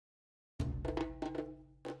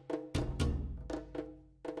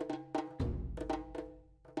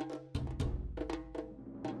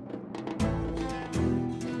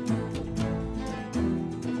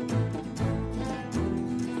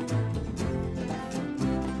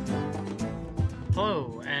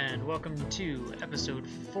welcome to episode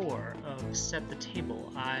 4 of Set the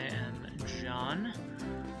Table. I am John,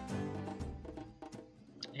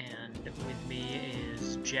 and with me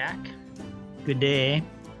is Jack. Good day.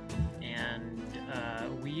 And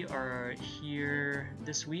we are here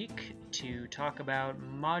this week to talk about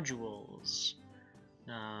modules.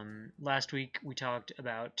 Last week we talked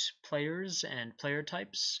about players and player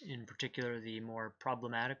types, in particular the more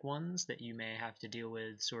problematic ones that you may have to deal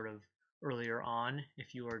with sort of earlier on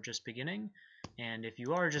if you are just beginning. And if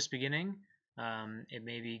you are just beginning, it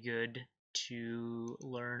may be good to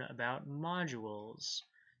learn about modules.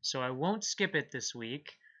 So I won't skip it this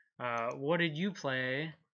week. What did you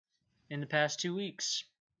play in the past 2 weeks?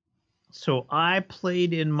 So I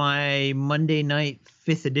played in my Monday night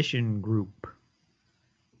 5th edition group.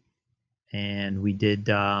 And we did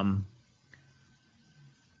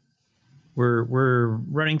we're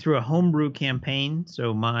running through a homebrew campaign.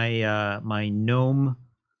 So my gnome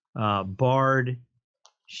bard,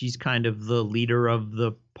 she's kind of the leader of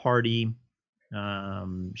the party.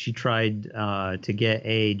 She tried to get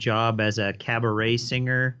a job as a cabaret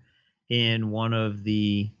singer in one of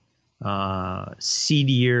the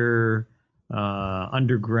seedier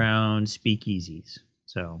underground speakeasies.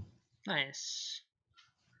 So Nice.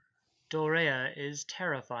 Dorea is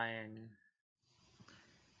terrifying.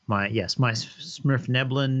 My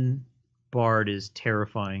Smurfneblin bard is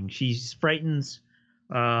terrifying. She frightens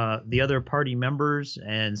the other party members,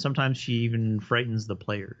 and sometimes she even frightens the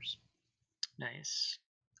players. Nice.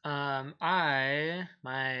 My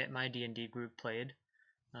D&D group played.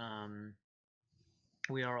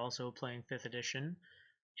 We are also playing 5th edition,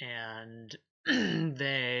 and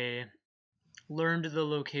they learned the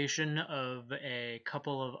location of a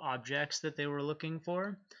couple of objects that they were looking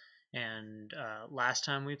for. And last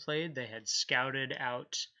time we played, they had scouted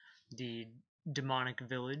out the demonic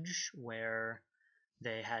village where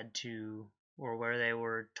they had to, or where they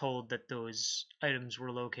were told that those items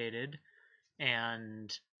were located.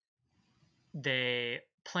 And they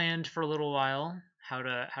planned for a little while how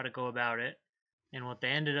to go about it. And what they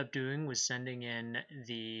ended up doing was sending in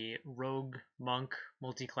the rogue monk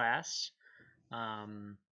multiclass,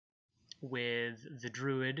 with the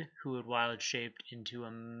druid who had wild shaped into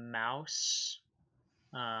a mouse,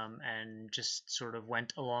 and just sort of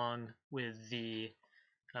went along with the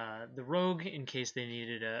rogue in case they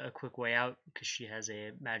needed a quick way out, because she has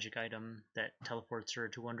a magic item that teleports her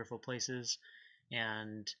to wonderful places.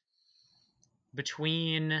 And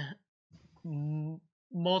between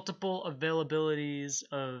multiple availabilities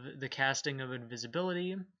of the casting of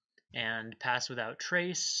invisibility and pass without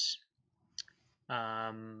trace,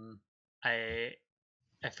 I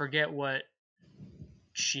forget what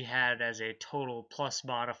she had as a total plus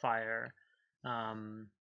modifier,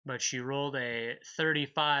 but she rolled a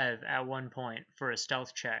 35 at one point for a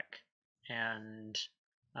stealth check, and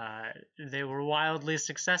they were wildly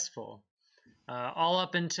successful. All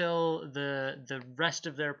up until the rest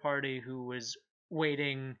of their party, who was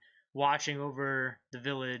watching over the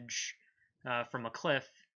village from a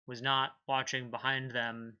cliff, was not watching behind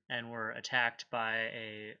them and were attacked by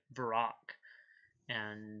a Varrock.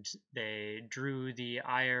 And they drew the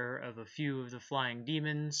ire of a few of the flying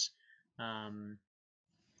demons, and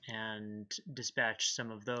dispatched some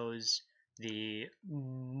of those. The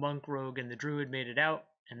monk rogue and the druid made it out,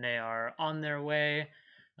 and they are on their way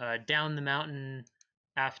down the mountain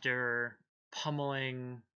after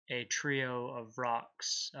pummeling a trio of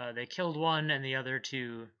rocks. They killed one, and the other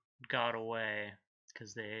two got away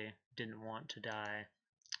because they didn't want to die.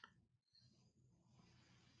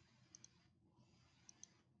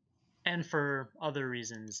 And for other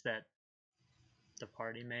reasons that the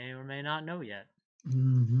party may or may not know yet.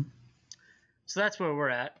 Mm-hmm. So that's where we're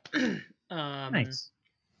at. Nice.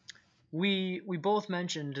 We both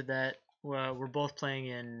mentioned that we're both playing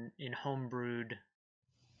in homebrewed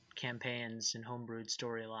campaigns and homebrewed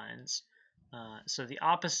storylines. So the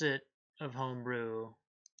opposite of homebrew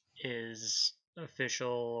is official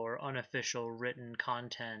or unofficial written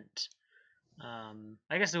content.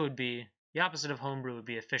 I guess it would be the opposite of homebrew would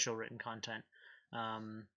be official written content.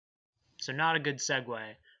 So not a good segue,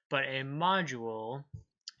 but a module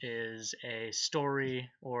is a story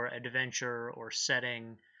or adventure or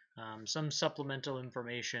setting, some supplemental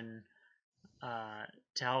information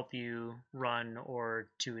to help you run or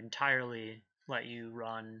to entirely let you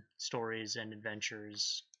run stories and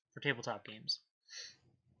adventures for tabletop games.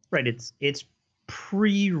 Right, it's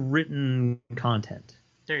pre-written content.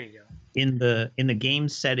 There you go. In the game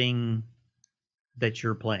setting that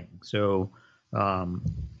you're playing. So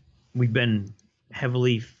we've been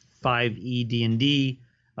heavily 5e D&D.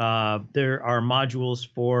 There are modules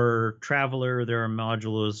for Traveler. There are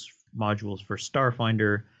modules for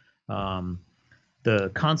Starfinder.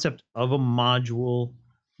 The concept of a module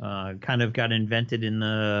kind of got invented in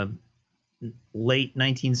the late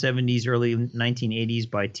 1970s, early 1980s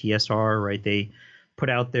by TSR. Right, they put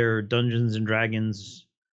out their Dungeons and Dragons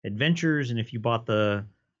adventures, and if you bought the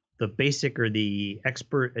basic or the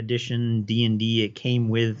expert edition D&D, it came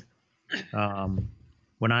with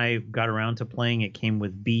when I got around to playing, it came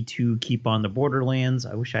with B2 Keep on the Borderlands.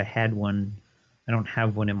 I wish I had one. I don't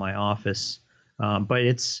have one in my office, but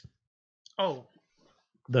it's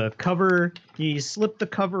the cover. You slip the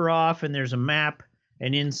cover off, and there's a map,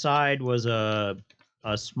 and inside was a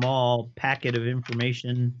small packet of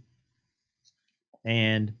information.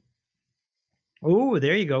 And oh,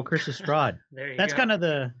 there you go, Curse of Strahd. That's kind of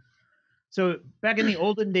the. So back in the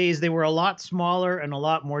olden days, they were a lot smaller and a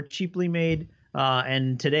lot more cheaply made.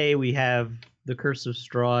 And today we have the Curse of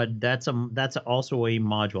Strahd. That's also a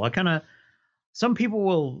module. Some people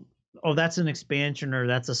will, oh, that's an expansion or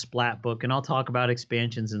that's a splat book, and I'll talk about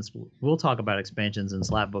expansions and we'll talk about expansions and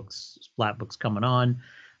splat books coming on.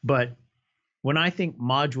 But when I think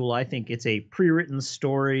module, I think it's a pre-written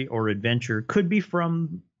story or adventure. Could be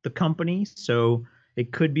from the company, so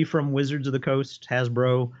it could be from Wizards of the Coast,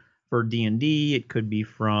 Hasbro for D&D. It could be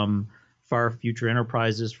from Far Future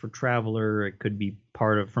Enterprises for Traveler. It could be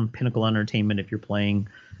from Pinnacle Entertainment if you're playing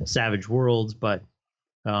Savage Worlds. But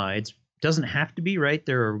it doesn't have to be, right?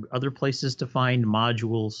 There are other places to find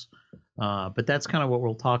modules. But that's kind of what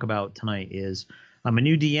we'll talk about tonight. Is I'm a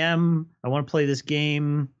new DM. I want to play this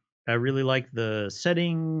game. I really like the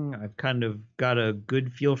setting. I've kind of got a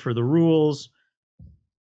good feel for the rules.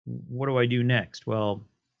 What do I do next? Well,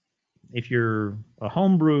 if you're a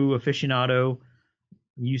homebrew aficionado,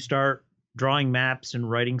 you start drawing maps and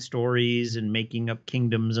writing stories and making up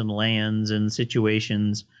kingdoms and lands and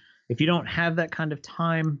situations. If you don't have that kind of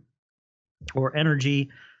time or energy,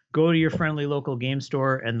 go to your friendly local game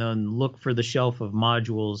store and then look for the shelf of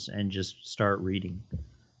modules and just start reading.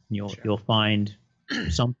 You'll find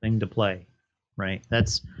something to play, right?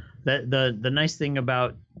 That's the nice thing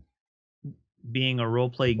about being a role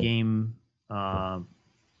play game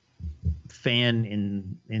fan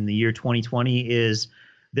in the year 2020 is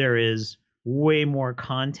there is way more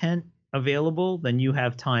content available than you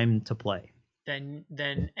have time to play.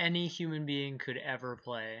 Than any human being could ever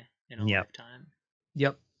play in a lifetime.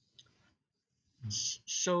 Yep.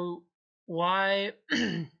 So why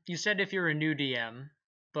you said if you're a new DM,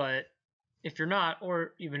 but if you're not,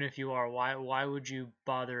 or even if you are, why would you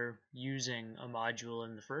bother using a module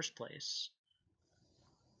in the first place?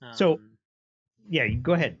 So yeah,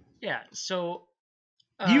 go ahead. Yeah, so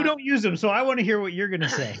you don't use them, so I want to hear what you're going to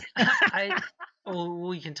say. Well,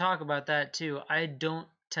 we can talk about that too. I don't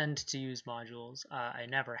tend to use modules. I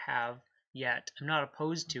never have yet. I'm not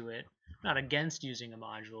opposed to it. I'm not against using a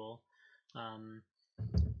module.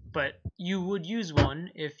 But you would use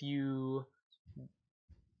one if you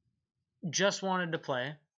just wanted to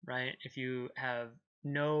play, right? If you have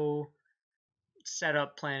no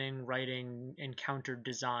setup, planning, writing, encounter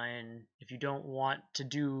design, if you don't want to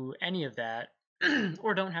do any of that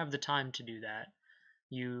or don't have the time to do that,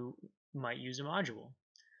 you might use a module.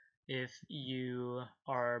 If you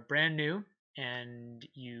are brand new and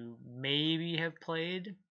you maybe have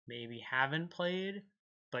played, maybe haven't played,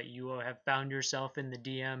 but you have found yourself in the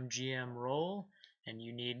DM GM role and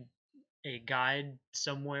you need a guide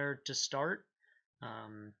somewhere to start,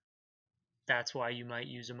 that's why you might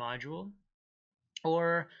use a module.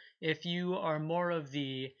 Or if you are more of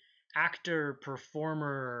the actor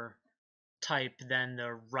performer type than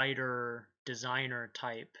the writer designer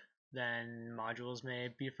type, then modules may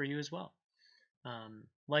be for you as well.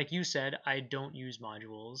 Like you said, I don't use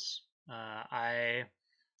modules. I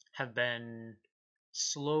have been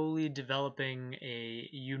slowly developing a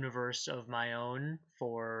universe of my own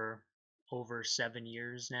for over 7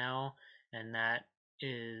 years now, and that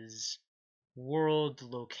is world,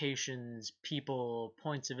 locations, people,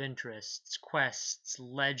 points of interests, quests,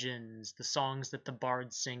 legends, the songs that the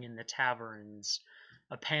bards sing in the taverns,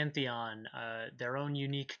 a pantheon, their own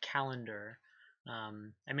unique calendar.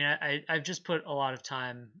 I've just put a lot of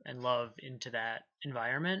time and love into that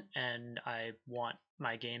environment, and I want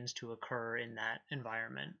my games to occur in that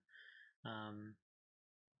environment.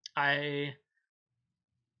 I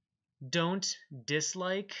don't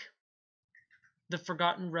dislike the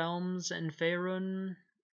Forgotten Realms and Faerun,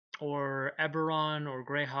 or Eberron, or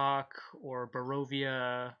Greyhawk, or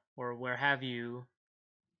Barovia, or where have you,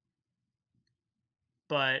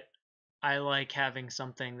 but I like having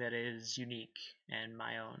something that is unique and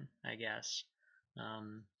my own, I guess.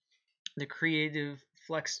 The creative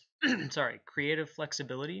creative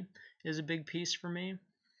flexibility is a big piece for me.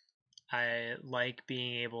 I like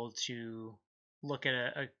being able to look at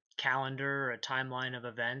a calendar or a timeline of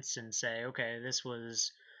events and say, okay, this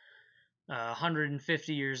was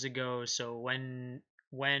 150 years ago, so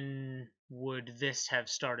when would this have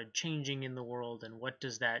started changing in the world, and what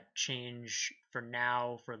does that change for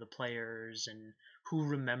now for the players, and who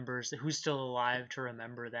remembers that, who's still alive to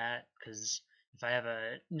remember that? Because if I have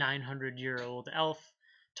a 900-year-old elf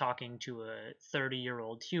talking to a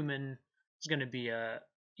 30-year-old human, it's going to be a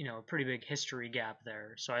pretty big history gap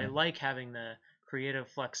there. So I like having the creative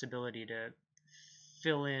flexibility to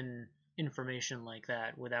fill in information like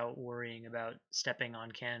that without worrying about stepping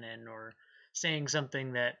on canon or saying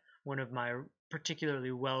something that one of my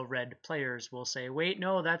particularly well-read players will say, wait,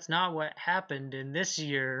 no, that's not what happened in this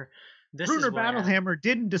year. This Bruner is what Battlehammer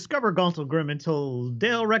didn't discover Gauntlgrim until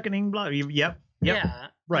Dale Reckoning. Blah. Yep. Yeah.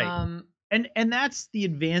 Right. And that's the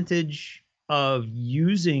advantage of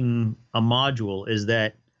using a module, is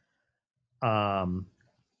that one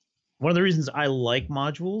of the reasons I like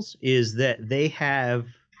modules is that they have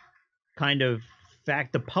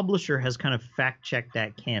the publisher has kind of fact checked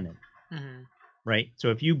that canon. Mm-hmm. Right. So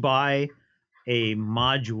if you buy a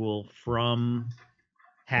module from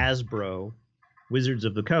Hasbro, Wizards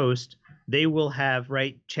of the Coast, they will have,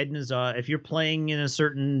 right, Chednazar. If you're playing in a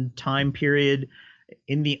certain time period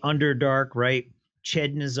in the Underdark, right,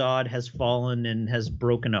 Chednazad has fallen and has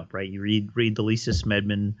broken up, right? You read the Lisa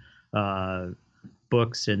Smedman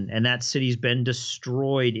books, and that city's been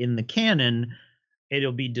destroyed in the canon.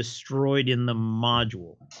 It'll be destroyed in the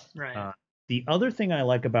module. Right. The other thing I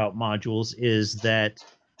like about modules is that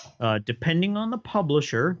depending on the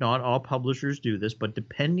publisher, not all publishers do this, but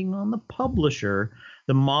depending on the publisher,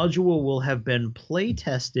 the module will have been play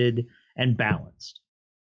tested and balanced.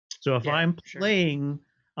 So if I'm playing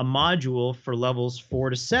a module for levels 4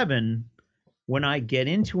 to 7, when I get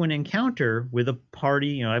into an encounter with a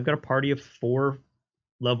party, I've got a party of 4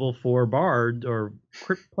 level 4 bards or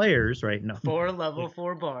crypt players, right? No, 4 level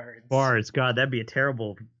 4 bards. Bards, God, that'd be a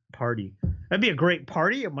terrible party. That'd be a great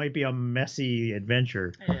party. It might be a messy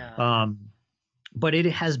adventure. Yeah. But it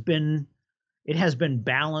has been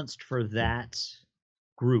balanced for that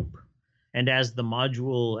group. And as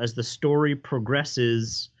the story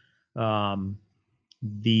progresses,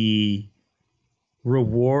 the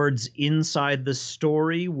rewards inside the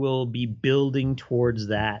story will be building towards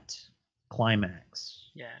that climax.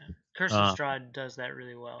 Yeah. Curse of Strahd does that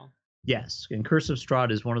really well. Yes, and Curse of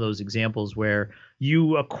Strahd is one of those examples where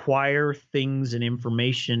you acquire things and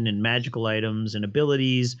information and magical items and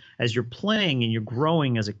abilities as you're playing and you're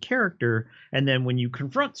growing as a character, and then when you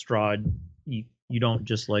confront Strahd, you don't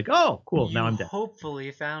just like, oh, cool, now I'm dead. Hopefully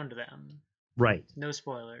found them. Right. No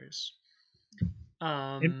spoilers.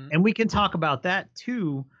 And we can talk about that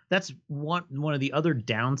too. That's one of the other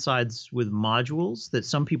downsides with modules that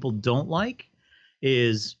some people don't like,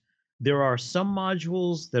 is there are some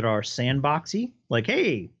modules that are sandboxy, like,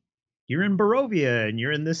 hey, you're in Barovia and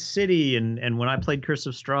you're in this city. And when I played Curse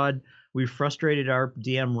of Strahd, we frustrated our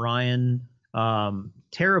DM Ryan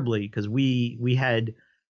terribly, because we had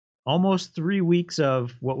almost 3 weeks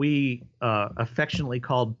of what we affectionately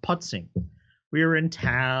called putzing. We were in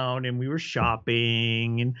town and we were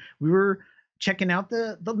shopping and we were checking out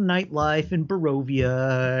the nightlife in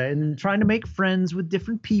Barovia and trying to make friends with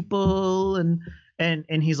different people. And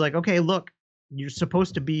he's like, okay, look, you're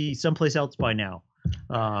supposed to be someplace else by now.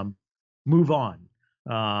 Move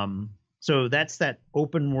on. So that's that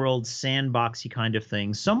open world sandboxy kind of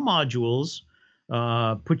thing. Some modules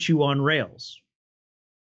put you on rails.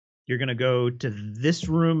 You're going to go to this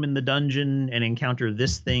room in the dungeon and encounter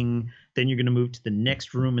this thing. Then you're going to move to the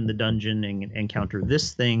next room in the dungeon and encounter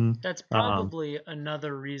this thing. That's probably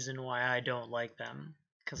another reason why I don't like them,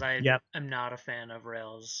 because I am not a fan of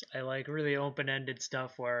rails. I like really open-ended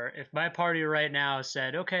stuff where if my party right now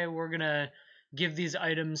said, okay, we're going to give these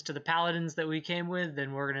items to the paladins that we came with,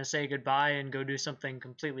 then we're going to say goodbye and go do something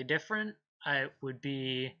completely different, I would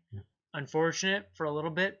be unfortunate for a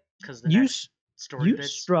little bit, because the next story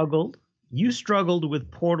bits. You struggled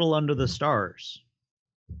with Portal Under the Stars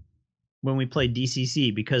when we played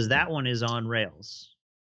DCC, because that one is on rails,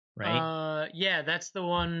 right? Yeah, that's the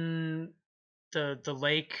one, the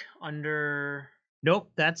lake under.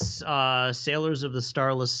 Nope, that's Sailors of the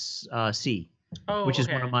Starless Sea, which is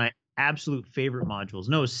one of my absolute favorite modules.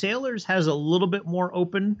 No, Sailors has a little bit more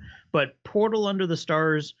open, but Portal Under the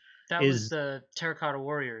Stars was the Terracotta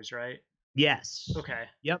Warriors, right? Yes. Okay.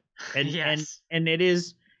 Yep. And it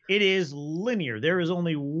is linear. There is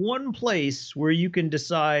only one place where you can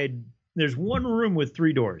decide. There's one room with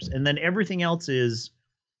 3 doors, and then everything else is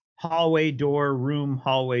hallway door room,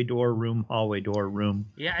 hallway door room, hallway door room.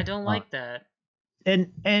 Yeah, I don't like that.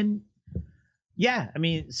 And yeah, I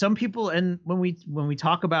mean, some people, and when we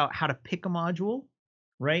talk about how to pick a module,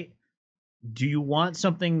 right? Do you want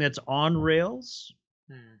something that's on rails?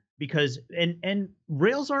 Because and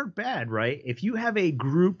rails aren't bad, right? If you have a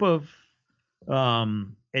group of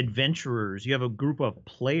adventurers, you have a group of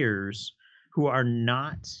players who are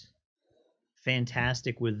not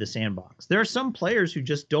fantastic with the sandbox. There are some players who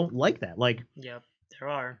just don't like that. Like, yep, there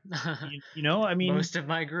are. you know, I mean, most of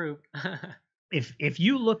my group. if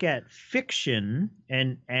you look at fiction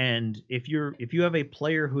and if you have a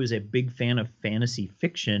player who is a big fan of fantasy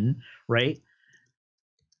fiction, right?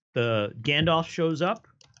 The Gandalf shows up,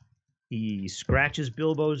 he scratches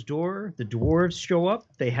Bilbo's door, the dwarves show up,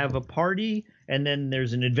 they have a party, and then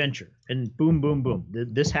there's an adventure. And boom, boom, boom.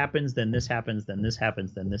 This happens, then this happens, then this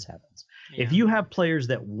happens, then this happens. Yeah. If you have players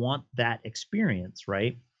that want that experience,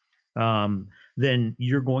 right? Then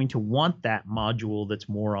you're going to want that module that's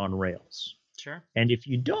more on rails. Sure. And if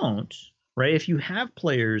you don't, right? If you have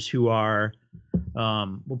players who are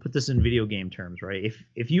we'll put this in video game terms, right?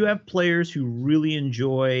 If you have players who really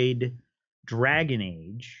enjoyed Dragon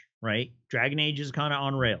Age, right? Dragon Age is kind of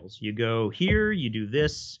on rails. You go here, you do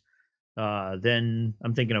this. Then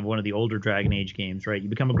I'm thinking of one of the older Dragon Age games, right? You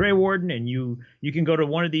become a Grey Warden, and you can go to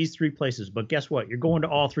one of these 3 places. But guess what? You're going to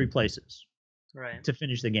all 3 places, right, to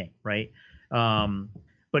finish the game, right?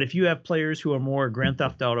 But if you have players who are more Grand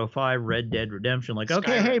Theft Auto 5, Red Dead Redemption, like,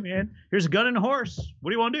 okay, hey man, here's a gun and a horse.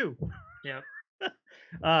 What do you want to do? Yep.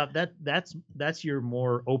 That's your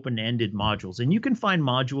more open-ended modules, and you can find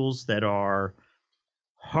modules that are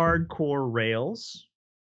hardcore rails,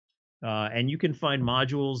 and you can find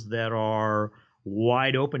modules that are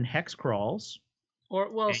wide open hex crawls. Or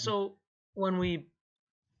well, so when we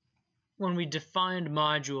defined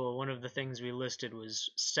module, one of the things we listed was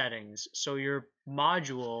settings. So your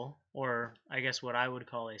module, or I guess what I would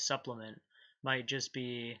call a supplement, might just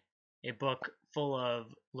be a book full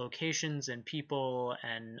of locations and people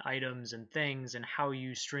and items and things, and how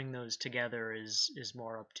you string those together is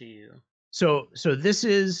more up to you. So this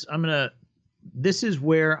is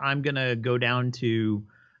where I'm gonna go down to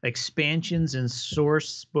expansions and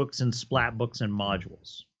source books and splat books and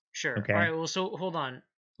modules. Sure. Okay. All right. Well, so hold on.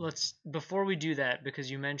 Before we do that, because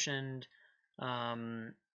you mentioned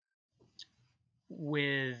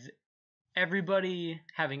with everybody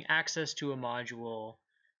having access to a module,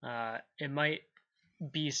 it might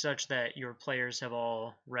be such that your players have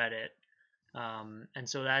all read it, and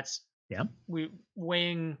so that's we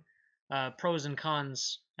weighing pros and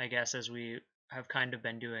cons, I guess, as we have kind of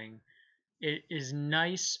been doing. It is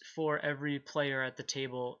nice for every player at the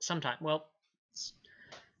table sometime. Well,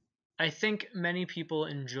 I think many people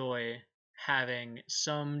enjoy having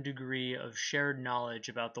some degree of shared knowledge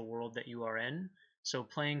about the world that you are in. So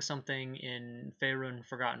playing something in Faerun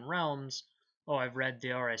Forgotten Realms, I've read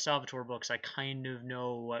the R.A. Salvatore books, I kind of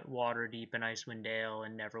know what Waterdeep and Icewind Dale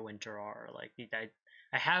and Neverwinter are. Like, I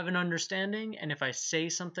have an understanding, and if I say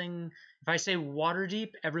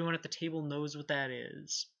Waterdeep, everyone at the table knows what that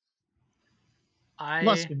is.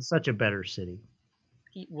 Luskin's such a better city.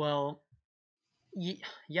 Well,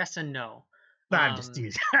 yes and no. I'm just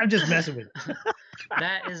teasing. I'm just messing with you.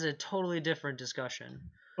 That is a totally different discussion.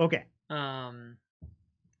 Okay.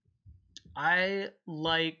 I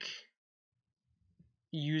like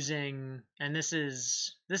using, and this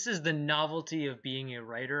is the novelty of being a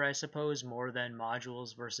writer, I suppose, more than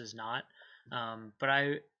modules versus not. But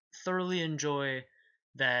I thoroughly enjoy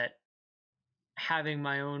that having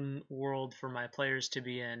my own world for my players to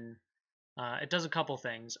be in. It does a couple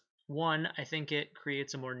things. One, I think it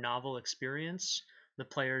creates a more novel experience. The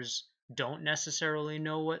players don't necessarily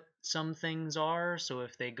know what some things are, so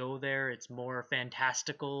if they go there, it's more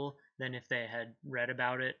fantastical than if they had read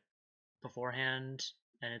about it beforehand.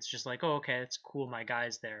 And it's just like, oh, okay, it's cool, my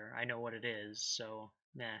guy's there, I know what it is, so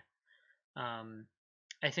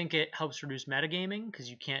I think it helps reduce metagaming, because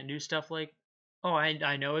you can't do stuff like,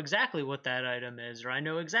 I know exactly what that item is, or I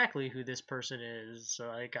know exactly who this person is, so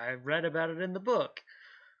like I've read about it in the book.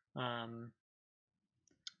 But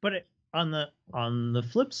on the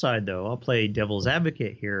flip side, though, I'll play devil's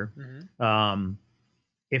advocate here. Mm-hmm.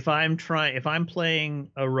 If I'm playing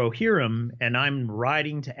a Rohirrim and I'm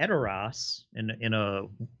riding to Edoras in a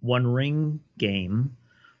One Ring game,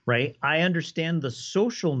 right? I understand the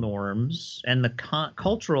social norms and the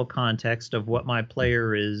cultural context of what my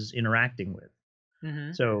player is interacting with.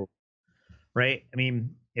 Mm-hmm. So, right? I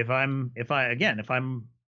mean, if I'm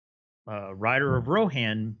a rider of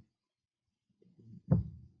Rohan,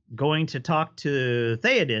 going to talk to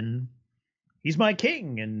Theoden, he's my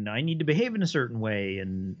king and I need to behave in a certain way,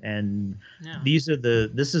 and Yeah. this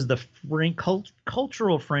is the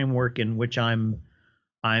cultural framework in which I'm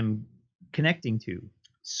connecting to,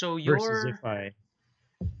 So versus you're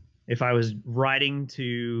if I was riding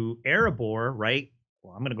to Erebor, right?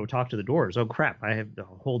 Well, I'm gonna go talk to the dwarves. Oh crap, I have a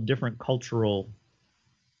whole different cultural,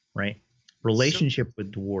 right, so relationship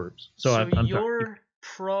with dwarves. So so I'm talking your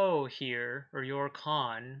pro here, or your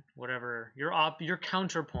con, whatever, your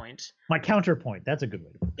counterpoint my counterpoint. That's a good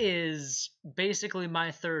way to put it. is basically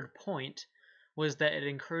my third point, was that it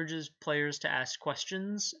encourages players to ask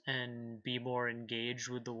questions and be more engaged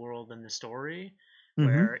with the world and the story. Mm-hmm.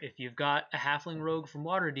 Where if you've got a halfling rogue from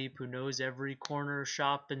Waterdeep who knows every corner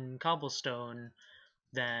shop in Cobblestone,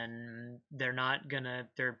 then you're gonna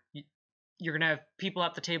have people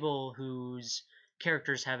at the table whose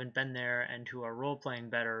characters haven't been there and who are role playing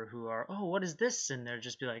better, who are, oh, what is this, and they'll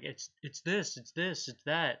just be like, it's this, it's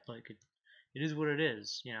that, like it is what it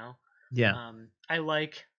is, you know. Yeah. I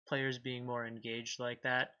like players being more engaged like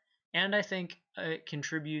that, and I think it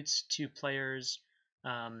contributes to players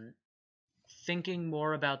um, thinking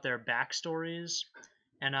more about their backstories,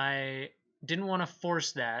 and I didn't want to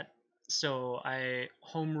force that, so I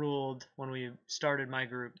home ruled when we started my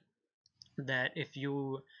group that if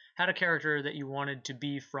you had a character that you wanted to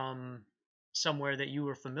be from somewhere that you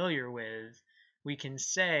were familiar with, we can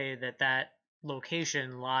say that that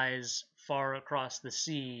location lies far across the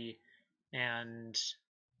sea, and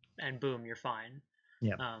boom, you're fine.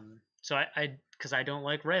 Yeah. So because I don't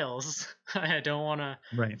like rails, I don't want to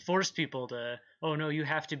Right. force people to, oh no, you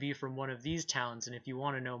have to be from one of these towns, and if you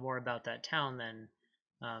want to know more about that town, then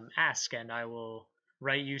ask, and I will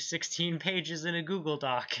write you 16 pages in a Google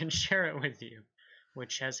Doc and share it with you,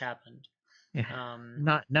 which has happened. Yeah. Um,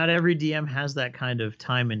 Not every DM has that kind of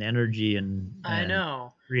time and energy I and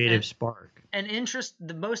know, creative and spark.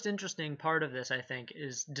 the most interesting part of this, I think,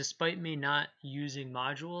 is despite me not using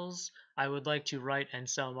modules, I would like to write and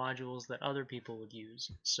sell modules that other people would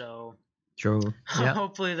use. So True. Yeah.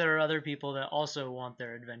 hopefully there are other people that also want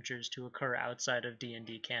their adventures to occur outside of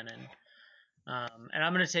D&D canon. And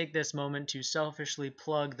I'm going to take this moment to selfishly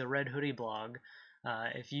plug the Red Hoodie blog.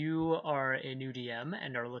 If you are a new DM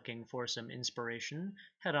and are looking for some inspiration,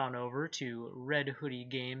 head on over to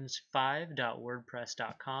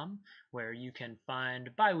redhoodiegames5.wordpress.com, where you can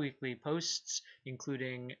find bi-weekly posts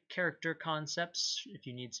including character concepts if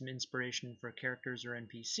you need some inspiration for characters or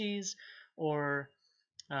NPCs, or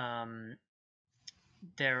um,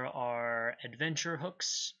 there are adventure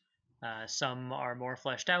hooks. Some are more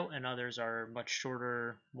fleshed out, and others are much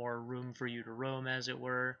shorter, more room for you to roam, as it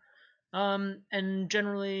were. And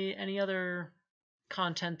generally, any other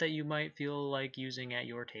content that you might feel like using at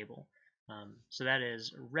your table. So that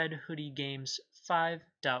is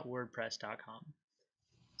redhoodiegames5.wordpress.com.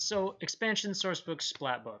 So, expansion sourcebooks,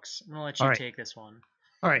 splat books. I'm going to let All you right. take this one.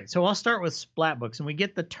 All right. So I'll start with splat books, and we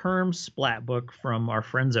get the term splat book from our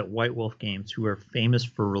friends at White Wolf Games, who are famous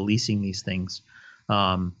for releasing these things.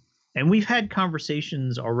 And we've had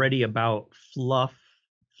conversations already about fluff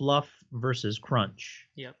versus crunch.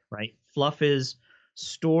 Yep. Right. Fluff is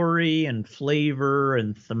story and flavor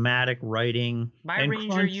and thematic writing. My and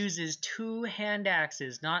ranger crunch, uses 2 hand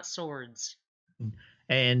axes, not swords.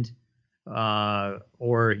 and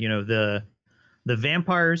or the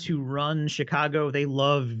vampires who run Chicago, they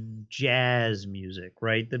love jazz music,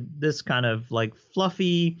 right? This kind of like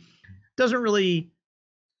fluffy doesn't really,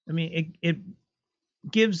 I mean, it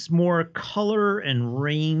gives more color and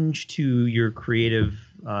range to your creative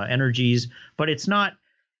energies, but it's not,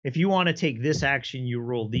 if you want to take this action, you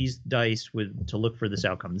roll these dice to look for this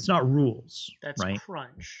outcome. It's not rules, That's right?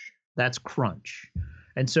 crunch. That's crunch.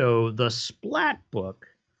 And so the splat book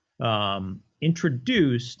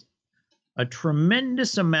introduced a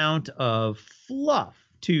tremendous amount of fluff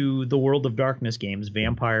to the World of Darkness games: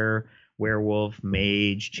 vampire, werewolf,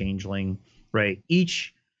 mage, changeling, right?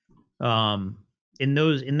 Each in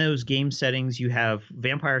those game settings, you have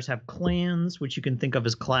vampires have clans, which you can think of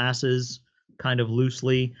as classes kind of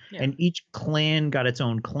loosely. Yeah. And each clan got its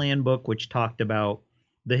own clan book, which talked about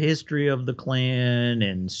the history of the clan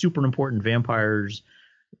and super important vampires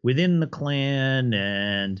within the clan.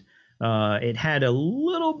 And it had a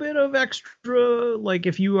little bit of extra, like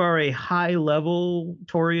if you are a high level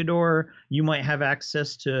Toreador, you might have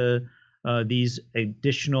access to these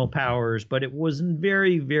additional powers, but it wasn't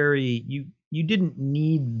very, you didn't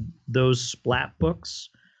need those splat books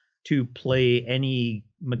to play any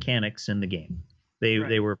mechanics in the game. They Right.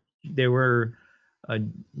 they were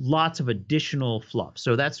lots of additional fluff.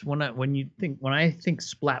 So that's when I think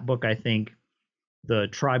splat book, I think the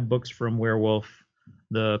tribe books from Werewolf,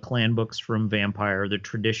 the clan books from Vampire, the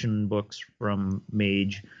tradition books from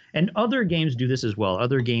Mage, and other games do this as well.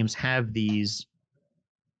 Other games have these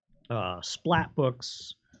splat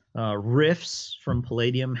books. Riffs from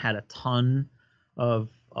Palladium had a ton of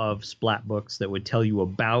splat books that would tell you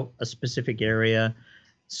about a specific area,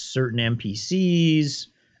 certain NPCs,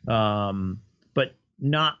 but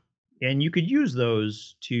not. And you could use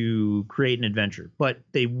those to create an adventure, but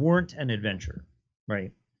they weren't an adventure,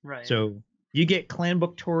 right? Right. So you get Clan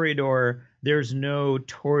Book Toreador. There's no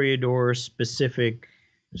Toreador specific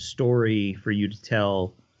story for you to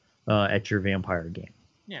tell at your vampire game.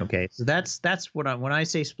 Yeah. Okay, so that's what when I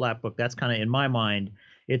say splat book, that's kind of in my mind.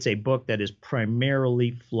 It's a book that is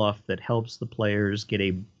primarily fluff that helps the players get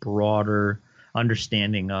a broader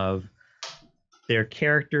understanding of their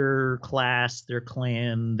character, class, their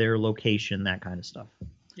clan, their location, that kind of stuff.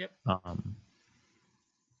 Yep.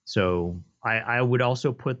 So I would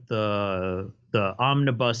also put the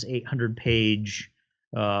omnibus 800-page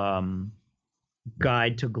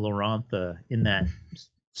guide to Glorantha in that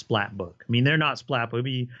splat book. I mean, they're not splat book. I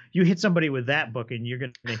mean, you hit somebody with that book and you're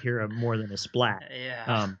going to hear more than a splat.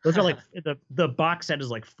 Yeah. Those are like the box set is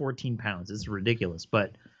like 14 pounds. It's ridiculous,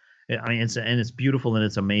 but I mean, it's beautiful and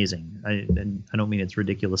it's amazing. I don't mean it's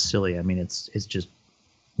ridiculous, silly. I mean, it's just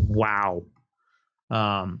wow.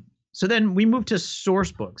 So then we move to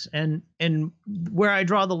source books, and where I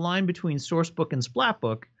draw the line between source book and splat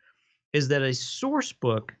book is that a source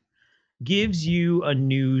book gives you a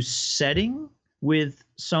new setting with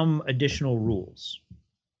some additional rules.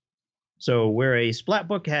 So where a splat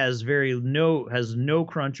book has no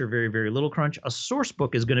crunch or very, very little crunch, a source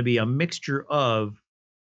book is going to be a mixture of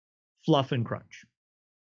fluff and crunch.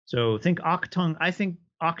 So think Achtung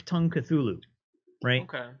Cthulhu, right?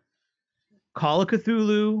 Okay. Call of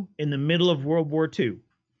Cthulhu in the middle of World War II.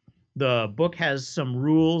 The book has some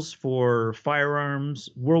rules for firearms,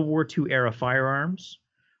 World War II era firearms,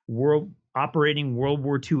 operating World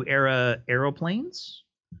War II era aeroplanes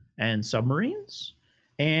and submarines,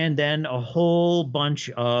 and then a whole bunch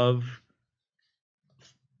of,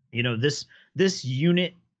 this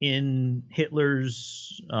unit in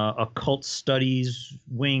Hitler's occult studies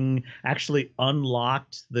wing actually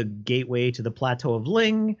unlocked the gateway to the Plateau of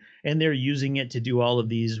Ling, and they're using it to do all of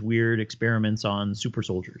these weird experiments on super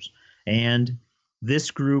soldiers. And this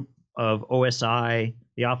group of OSI,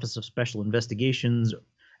 the Office of Special Investigations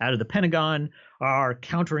out of the Pentagon, are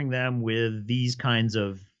countering them with these kinds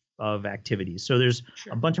of activities. So there's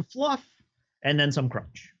a bunch of fluff and then some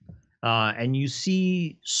crunch. And you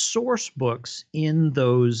see source books in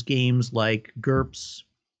those games like GURPS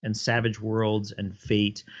and Savage Worlds and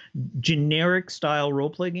Fate, generic style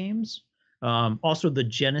role-play games. Also, the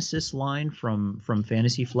Genesis line from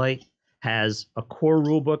Fantasy Flight has a core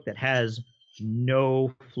rule book that has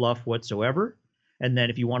no fluff whatsoever. And then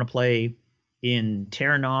if you want to play in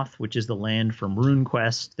Terranoth, which is the land from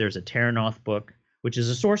RuneQuest, there's a Terranoth book, which is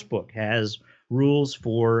a source book, has rules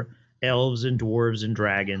for elves and dwarves and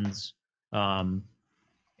dragons, and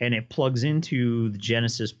it plugs into the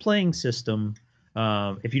Genesis playing system.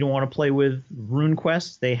 If you don't want to play with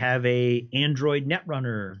RuneQuest, they have a Android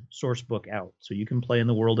Netrunner source book out, so you can play in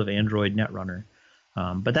the world of Android Netrunner.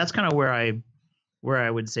 But that's kind of where I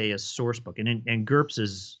would say a source book, and GURPS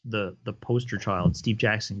is the poster child. Steve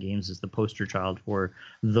Jackson Games is the poster child for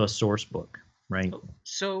the source book, right?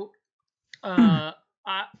 So, I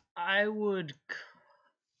would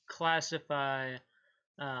classify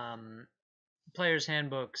players'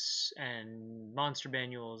 handbooks and monster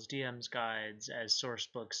manuals, DM's guides as source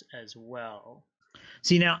books as well.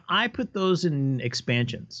 See, now I put those in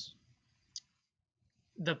expansions.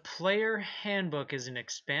 The player handbook is an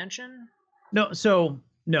expansion? No,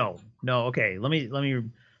 okay. Let me.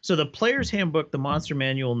 So the player's handbook, the monster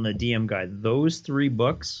manual, and the DM guide, those three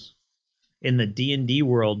books in the D&D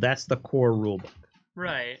world, that's the core rule book.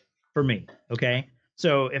 Right. For me, okay?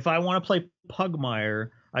 So if I want to play Pugmire,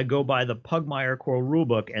 I go by the Pugmire core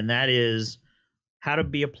rulebook, and that is how to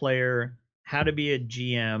be a player, how to be a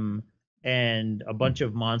GM, and a bunch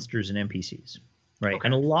of monsters and NPCs, right? Okay.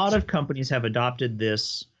 And a lot of companies have adopted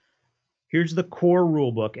this. Here's the core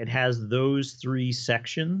rulebook. It has those three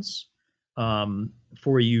sections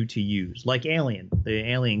for you to use, like Alien, the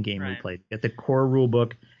Alien game we played. At the core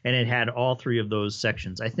rulebook, and it had all three of those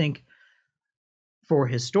sections. I think for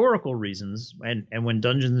historical reasons, and when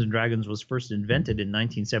Dungeons and Dragons was first invented in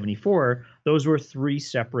 1974, those were three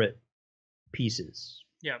separate pieces.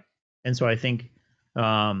 Yeah. And so I think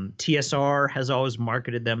TSR has always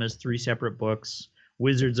marketed them as three separate books.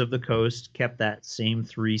 Wizards of the Coast kept that same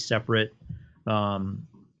three separate, and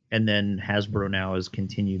then Hasbro now has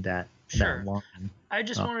continued that Sure. line. I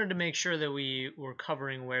just wanted to make sure that we were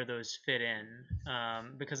covering where those fit in,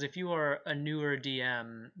 because if you are a newer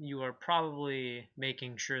DM, you are probably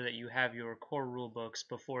making sure that you have your core rule books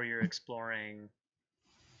before you're exploring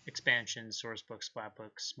expansions, source books, splat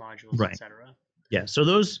books, modules, Right. etc. Yeah.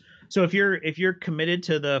 So if you're committed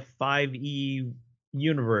to the 5e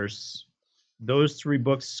universe, those 3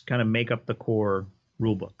 books kind of make up the core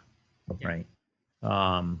rule book, right?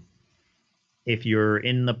 If you're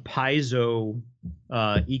in the Paizo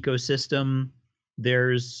ecosystem,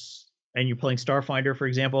 and you're playing Starfinder, for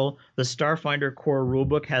example, the Starfinder core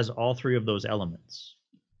rulebook has all 3 of those elements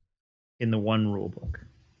in the one rulebook.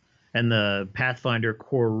 And the Pathfinder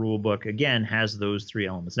core rulebook, again, has those 3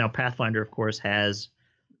 elements. Now, Pathfinder, of course, has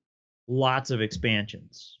lots of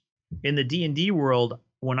expansions. In the D&D world,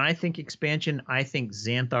 when I think expansion, I think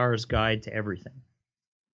Xanthar's Guide to Everything.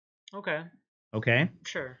 Okay?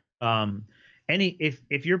 Sure.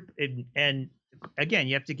 If you're, and again,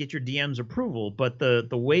 you have to get your DM's approval, but the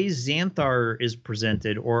way Xanthar is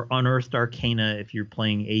presented, or Unearthed Arcana if you're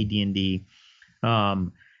playing AD&D,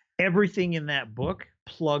 everything in that book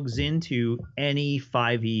plugs into any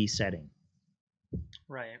 5e setting.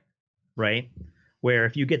 Right? Where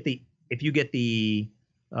if you get the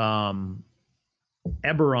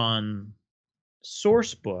Eberron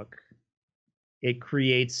source book, it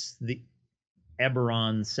creates the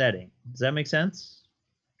Eberron setting. Does that make sense?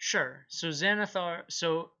 Sure.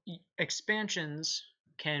 So expansions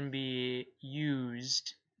can be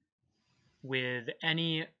used with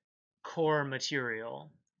any core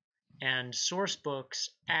material, and source books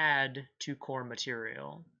add to core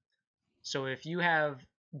material. So if you have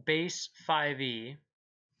base 5e,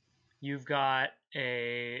 you've got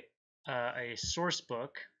a source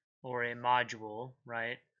book or a module,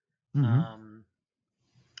 right?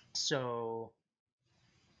 So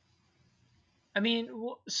I mean,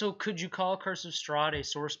 so could you call Curse of Strahd a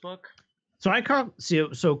source book? So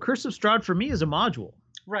Curse of Strahd for me is a module.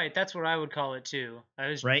 Right, that's what I would call it too.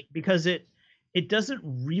 Right, because it doesn't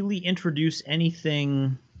really introduce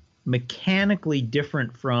anything mechanically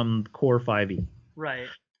different from core 5e. Right.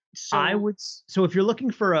 So if you're looking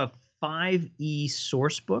for a 5e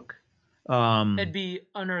source book, it'd be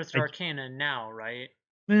Unearthed Arcana now, right?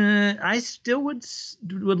 I still would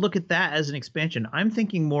look at that as an expansion. I'm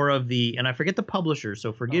thinking more of and I forget the publisher,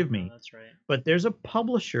 so forgive me. That's right. But there's a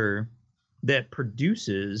publisher that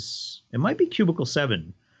produces, it might be Cubicle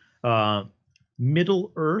 7,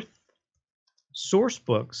 Middle Earth source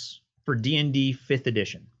books for D&D 5th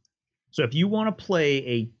edition. So if you want to play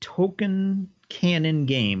a token canon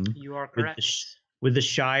game, you are correct. With the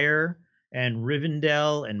Shire and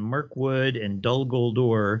Rivendell and Mirkwood and Dol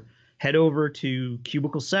Guldur, head over to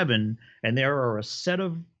Cubicle 7, and there are a set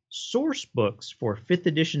of source books for 5th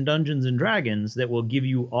edition Dungeons and Dragons that will give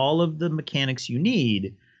you all of the mechanics you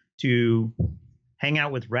need to hang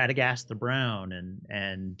out with Radagast the Brown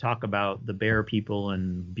and talk about the bear people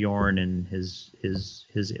and Bjorn and his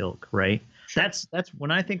ilk, right? Sure. That's when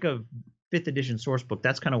I think of 5th edition source book,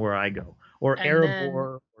 that's kind of where I go. Or Erebor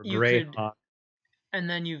or Greyhawk. And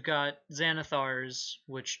then you've got Xanathar's,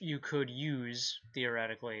 which you could use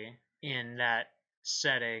theoretically in that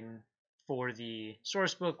setting for the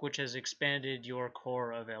source book, which has expanded your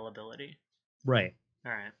core availability. Right.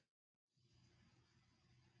 All right.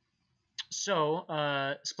 So,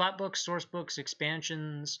 splat books, source books,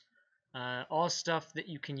 expansions, all stuff that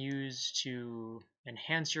you can use to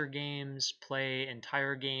enhance your games, play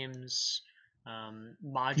entire games,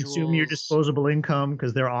 modules. Consume your disposable income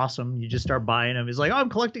because they're awesome. You just start buying them. It's like, oh, I'm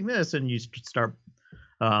collecting this, and you start.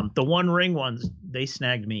 The One Ring ones, they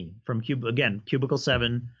snagged me from Cubicle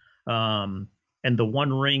 7. And the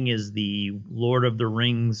One Ring is the Lord of the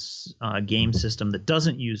Rings game system that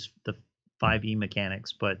doesn't use the 5e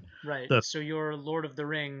mechanics, but right. So your Lord of the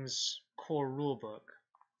Rings core rulebook.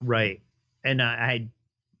 Right, and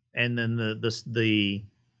then the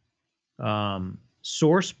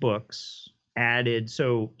source books added.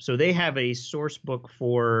 So they have a source book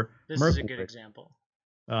for This is a good example.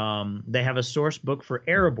 They have a source book for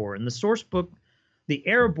Erebor, and the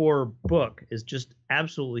Erebor book is just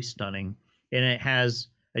absolutely stunning, and it has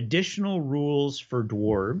additional rules for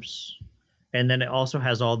dwarves. And then it also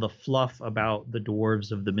has all the fluff about the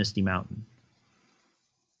dwarves of the Misty Mountain.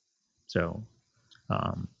 So,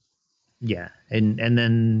 yeah, and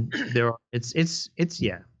then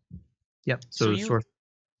yep.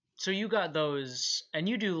 So you got those, and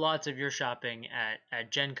you do lots of your shopping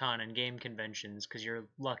at Gen Con and game conventions because you're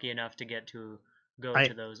lucky enough to get to go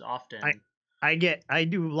to those often. I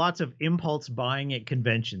do lots of impulse buying at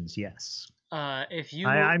conventions. Yes.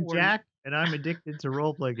 I'm Jack, and I'm addicted to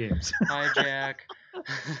role-play games. Hi, Jack.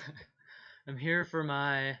 I'm here for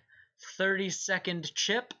my 30-second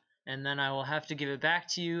chip, and then I will have to give it back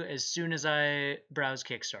to you as soon as I browse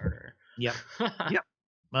Kickstarter. Yep. Yep.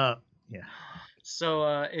 Yeah.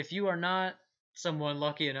 So if you are not someone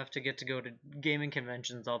lucky enough to get to go to gaming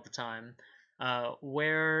conventions all the time,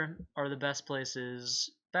 where are the best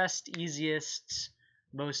places, best, easiest,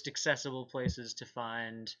 most accessible places to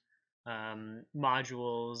find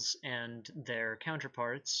modules and their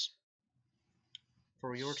counterparts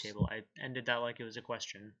for your table? I ended that like it was a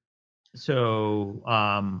question. So,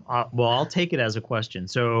 well, I'll take it as a question.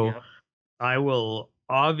 So, Yep. I will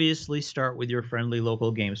obviously start with your friendly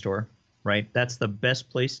local game store, right? That's the best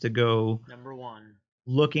place to go Number one.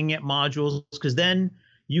 looking at modules because then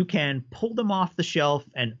you can pull them off the shelf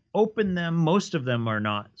and open them. Most of them are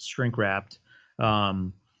not shrink wrapped,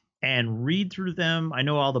 um, and read through them. I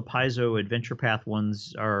know all the Paizo Adventure Path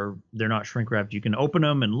ones they're not shrink wrapped. You can open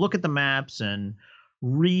them and look at the maps and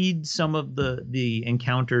read some of the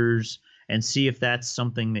encounters and see if that's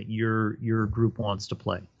something that your group wants to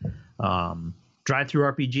play. Drive through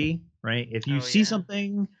RPG, right? If you Oh see yeah.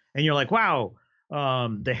 something and you're like, wow,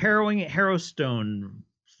 the harrowing at Harrowstone,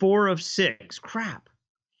 4 of 6. Crap.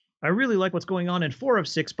 I really like what's going on in 4 of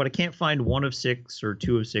 6, but I can't find 1 of 6 or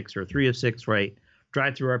 2 of 6 or 3 of 6. Right?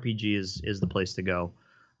 Drive through RPG is the place to go.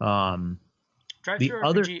 Drive The through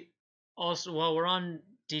other, RPG also, while we're on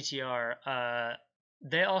DTR,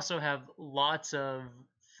 they also have lots of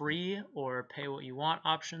free or pay what you want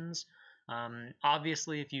options.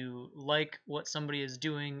 Obviously, if you like what somebody is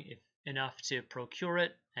doing if enough to procure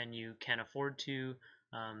it and you can afford to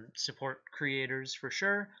support creators for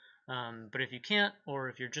sure. But if you can't, or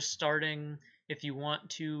if you're just starting, if you want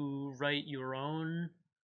to write your own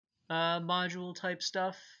module type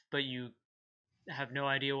stuff, but you have no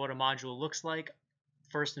idea what a module looks like,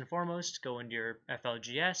 first and foremost, go into your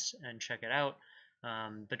FLGS and check it out.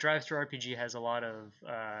 But Drive Through RPG has a lot of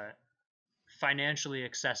financially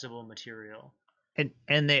accessible material.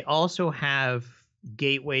 and they also have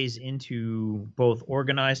gateways into both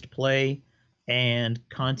organized play and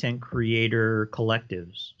content creator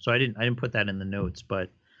collectives. So I didn't put that in the notes, but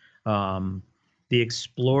um, the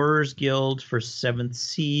Explorers Guild for Seventh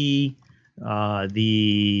Sea,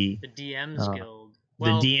 the The DM's uh, Guild. the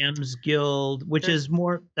Well, DMs Guild, which there's is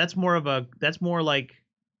more that's more like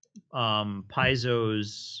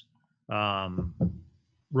Paizo's um,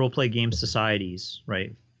 role play game societies,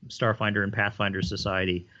 right? Starfinder and Pathfinder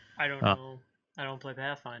Society. I don't Uh, know. I don't play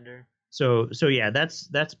Pathfinder. so yeah, that's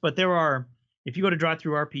but there are if you go to Drive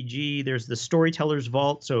Through RPG, there's the Storyteller's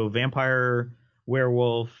Vault, so Vampire,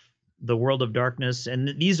 Werewolf, The World of Darkness, and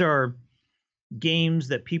these are games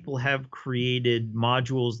that people have created,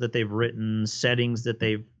 modules that they've written, settings that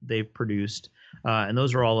they've produced, and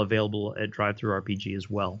those are all available at Drive Through RPG as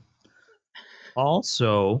well.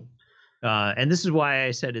 Also, and this is why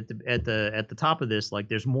I said at the top of this, like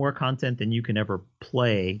there's more content than you can ever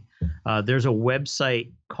play. There's a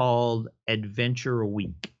website called Adventure a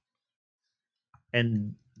Week,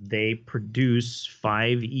 and they produce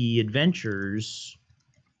 5e adventures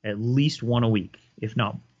at least one a week, if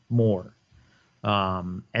not more.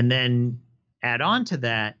 And then add on to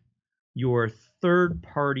that your third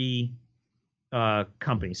party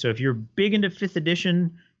company. So if you're big into fifth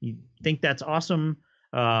edition, you think that's awesome.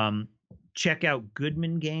 Um, check out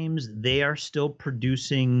Goodman Games. They are still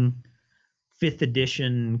producing fifth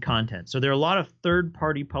edition content. So there are a lot of third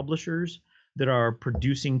party publishers that are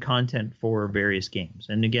producing content for various games.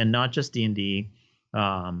 And again, not just D&D.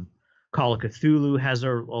 Call of Cthulhu has a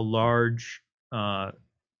large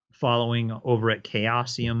following over at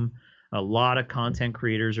Chaosium. A lot of content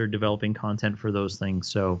creators are developing content for those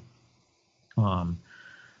things. So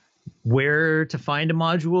where to find a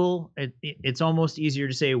module, it's almost easier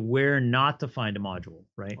to say where not to find a module,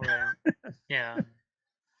 right? Right. Yeah.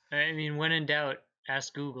 I mean, when in doubt,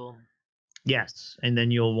 ask Google. Yes, and then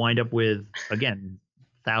you'll wind up with, again,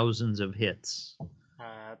 thousands of hits.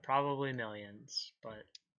 Probably millions, but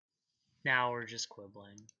now we're just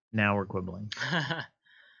quibbling. Now we're quibbling.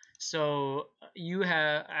 So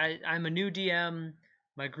I'm a new DM.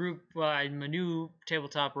 My group, I'm a new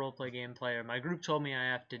tabletop role-play game player. My group told me I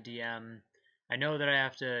have to DM. I know that I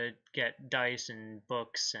have to get dice and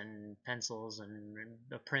books and pencils and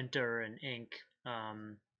a printer and ink.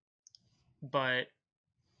 But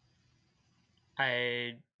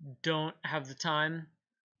I don't have the time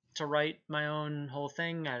to write my own whole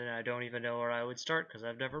thing. I don't even know where I would start because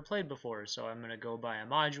I've never played before. So I'm gonna go buy a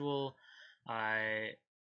module. I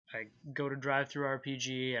I go to Drive Through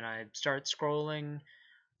RPG and I start scrolling.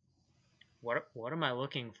 What am I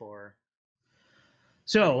looking for? How do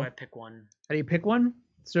So, I pick one how do you pick one?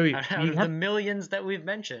 So out you of the have millions that we've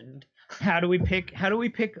mentioned? How do we pick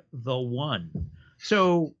the one?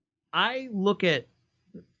 So I look at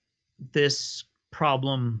this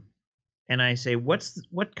problem and I say, what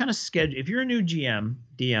kind of schedule? If you're a new DM,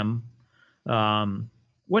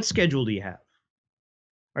 what schedule do you have?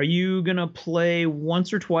 Are you gonna play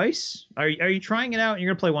once or twice? Are you trying it out and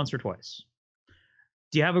you're gonna play once or twice?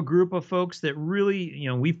 Do you have a group of folks that really,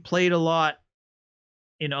 we've played a lot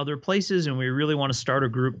in other places and we really want to start a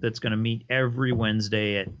group that's going to meet every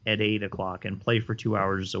Wednesday at 8 o'clock and play for 2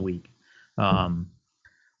 hours a week?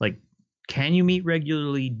 Like, can you meet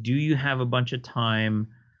regularly? Do you have a bunch of time?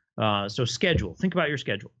 So schedule. Think about your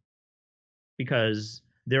schedule, because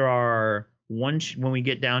there are when we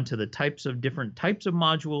get down to the different types of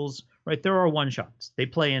modules, right? There are one shots. They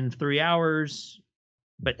play in 3 hours,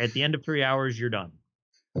 but at the end of 3 hours, you're done,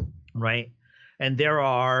 right? And there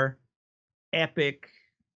are epic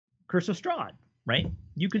Curse of Strahd, right?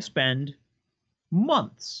 You could spend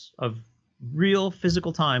months of real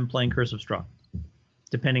physical time playing Curse of Strahd,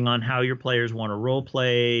 depending on how your players want to role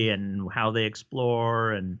play and how they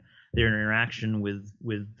explore and their interaction with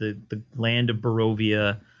the land of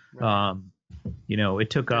Barovia. Right. It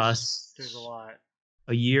took There's us a lot.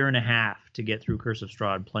 a year and a half to get through Curse of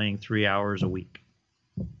Strahd, playing 3 hours a week.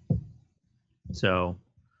 So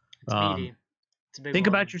It's meaty. It's a big think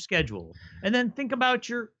one. about your schedule, and then think about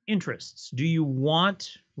your interests. Do you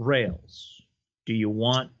want Rails? Do you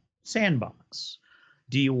want Sandbox?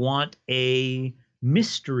 Do you want a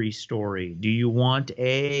mystery story? Do you want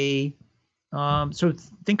a so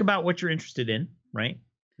think about what you're interested in, right?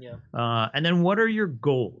 Yeah. And then what are your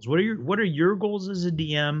goals? What are your goals as a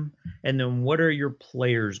DM? And then what are your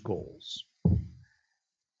players' goals?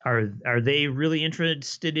 Are they really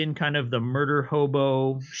interested in kind of the murder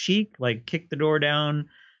hobo chic, like kick the door down,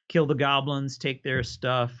 kill the goblins, take their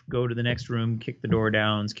stuff, go to the next room, kick the door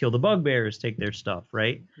down, kill the bugbears, take their stuff,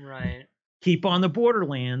 right? Right. Keep on the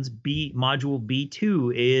Borderlands. Module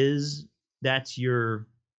B2 that's your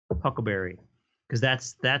Huckleberry, because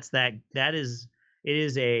it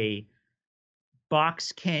is a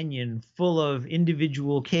box canyon full of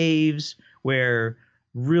individual caves where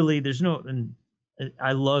really there's no. And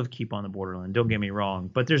I love Keep on the Borderland. Don't get me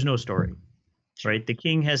wrong, but there's no story, Sure. right? The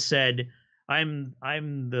king has said, "I'm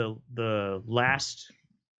the last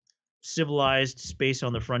civilized space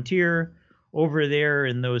on the frontier. Over there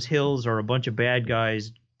in those hills are a bunch of bad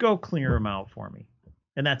guys. Go clear them out for me."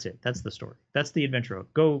 And that's it. That's the story. That's the adventure.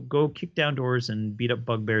 Go kick down doors and beat up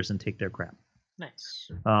bugbears and take their crap.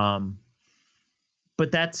 Nice.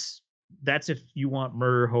 But that's if you want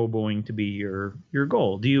murder hoboing to be your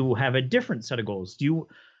goal. Do you have a different set of goals? Do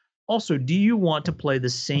you want to play the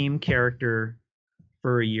same character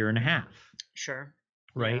for a year and a half? Sure.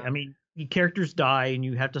 Right. Yeah. I mean, characters die and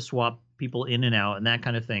you have to swap people in and out and that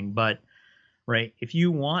kind of thing. But right, if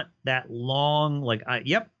you want that long, like,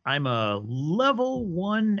 I'm a level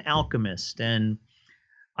 1 alchemist and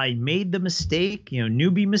I made the mistake,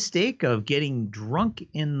 newbie mistake of getting drunk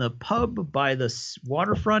in the pub by the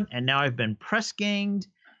waterfront, and now I've been press ganged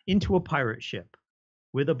into a pirate ship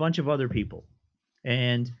with a bunch of other people.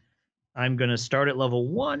 And I'm going to start at level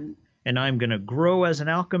 1, and I'm going to grow as an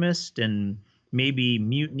alchemist and maybe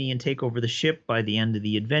mutiny and take over the ship by the end of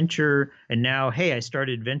the adventure. And now, hey, I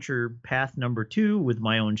started adventure path number 2 with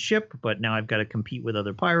my own ship, but now I've got to compete with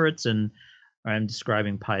other pirates, and I'm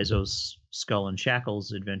describing Paizo's Skull and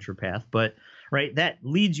Shackles adventure path. But right, that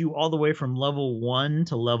leads you all the way from level 1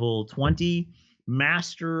 to level 20,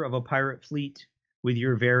 master of a pirate fleet with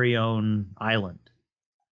your very own island,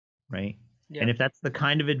 right? Yep. And if that's the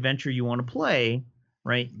kind of adventure you want to play,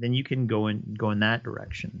 right, then you can go in that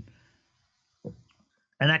direction.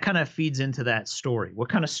 And that kind of feeds into that story. What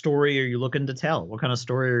kind of story are you looking to tell? What kind of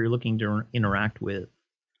story are you looking to interact with?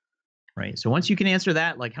 Right. So once you can answer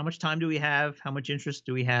that, like, how much time do we have? How much interest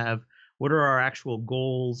do we have? What are our actual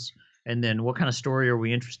goals? And then what kind of story are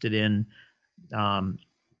we interested in?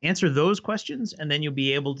 Answer those questions, and then you'll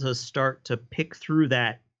be able to start to pick through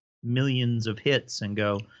that millions of hits and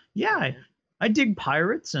go, yeah, I dig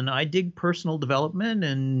pirates and I dig personal development,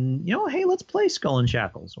 and hey, let's play Skull and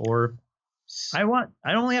Shackles. Or I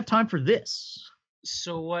only have time for this.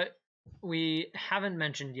 So what we haven't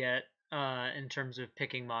mentioned yet, in terms of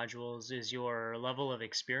picking modules, is your level of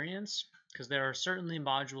experience, because there are certainly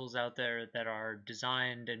modules out there that are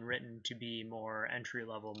designed and written to be more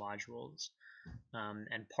entry-level modules,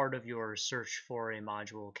 and part of your search for a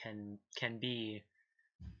module can be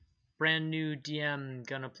brand new DM,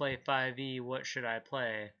 gonna play 5e, what should I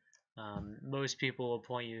play? Most people will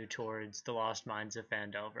point you towards the Lost Mines of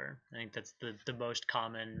Phandelver. I think that's the most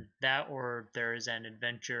common. That, or there is an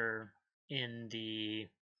adventure in the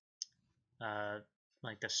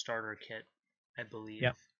like the starter kit, I believe.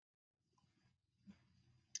 Yeah.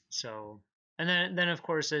 So, and then of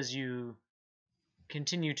course, as you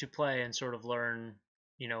continue to play and sort of learn,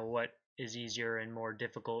 what is easier and more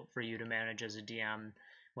difficult for you to manage as a DM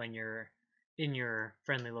when you're in your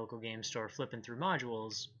friendly local game store flipping through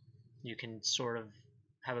modules, you can sort of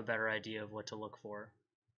have a better idea of what to look for.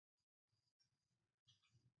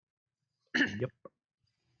 Yep.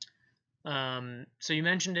 So you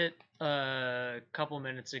mentioned it a couple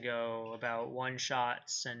minutes ago about one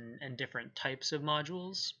shots and different types of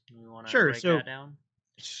modules. You want to Sure. break that down?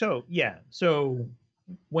 So yeah. So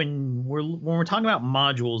when we're talking about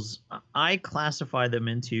modules, I classify them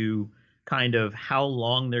into kind of how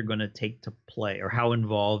long they're going to take to play or how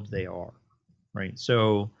involved they are, right?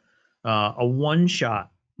 So a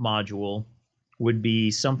one-shot module would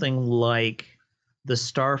be something like the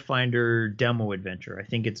Starfinder demo adventure. I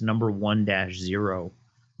think it's number 1-0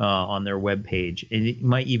 on their webpage. It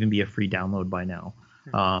might even be a free download by now.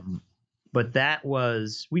 But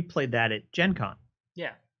we played that at Gen Con.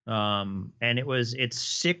 Yeah. And it's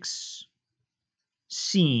 6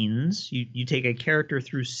 scenes. You take a character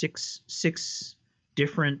through six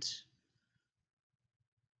different.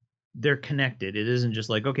 They're connected. It isn't just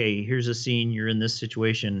like, okay, here's a scene, you're in this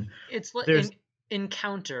situation. It's like an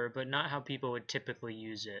encounter, but not how people would typically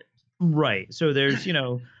use it. Right. So there's,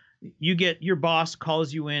 you get your boss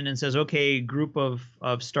calls you in and says, okay, group of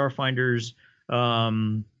Starfinders,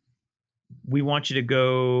 we want you to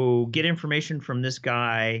go get information from this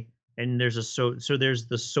guy. And there's there's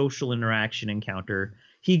the social interaction encounter.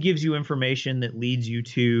 He gives you information that leads you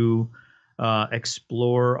to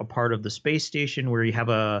explore a part of the space station where you have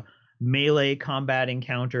a melee combat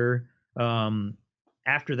encounter.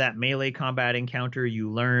 After that melee combat encounter, you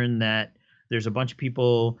learn that there's a bunch of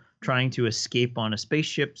people trying to escape on a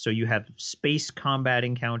spaceship, so you have space combat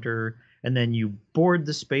encounter, and then you board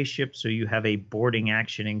the spaceship, so you have a boarding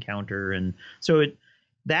action encounter. And so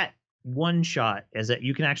that one shot is that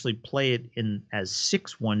you can actually play it in as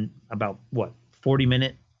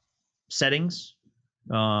 40-minute settings.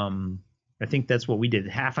 I think that's what we did,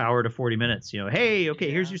 half hour to 40 minutes. Hey, okay,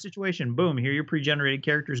 here's your situation. Boom, here your pre-generated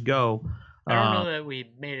characters go. I don't know that we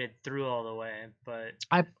made it through all the way, but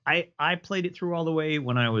I played it through all the way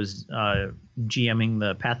when I was GMing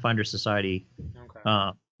the Pathfinder Society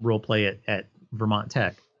role play at Vermont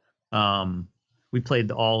Tech. We played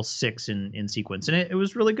all 6 in sequence, and it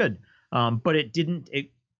was really good. But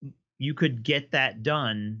you could get that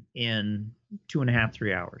done in 2.5,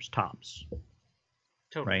 3 hours tops.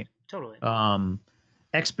 Totally. Right. Totally.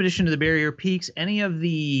 Expedition to the Barrier Peaks, any of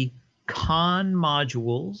the con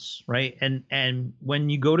modules, right? And when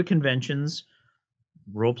you go to conventions,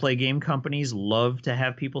 role play game companies love to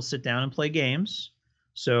have people sit down and play games.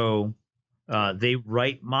 So they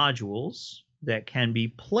write modules that can be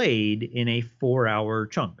played in a 4-hour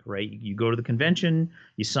chunk, right? You go to the convention,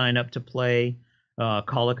 you sign up to play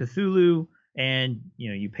Call of Cthulhu, and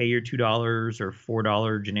you pay your $2 or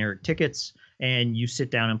 $4 generic tickets, and you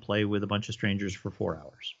sit down and play with a bunch of strangers for 4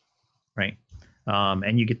 hours, right?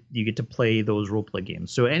 And you get to play those role play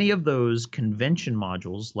games. So any of those convention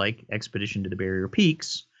modules, like Expedition to the Barrier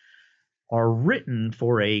Peaks, are written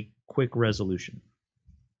for a quick resolution.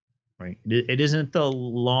 Right. It isn't the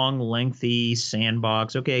long, lengthy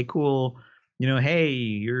sandbox. Okay, cool. Hey,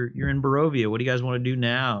 you're in Barovia. What do you guys want to do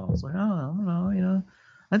now? It's like, oh, I don't know.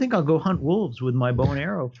 I think I'll go hunt wolves with my bow and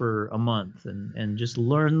arrow for a month and just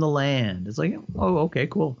learn the land. It's like, oh, okay,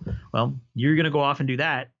 cool. Well, you're gonna go off and do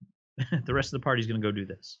that. The rest of the party's gonna go do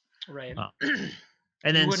this. Right.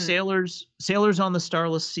 And then Sailors on the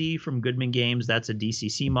Starless Sea from Goodman Games. That's a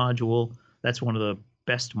DCC module. That's one of the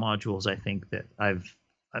best modules I think that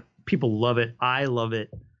people love it. I love it.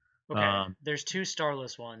 Okay. There's 2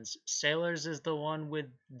 Starless ones. Sailors is the one with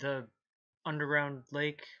the underground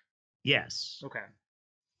lake. Yes. Okay.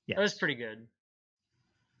 Yes. That was pretty good.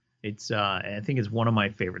 It's I think it's one of my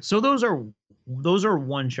favorites. So those are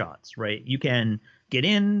one shots, right? You can get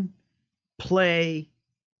in, play,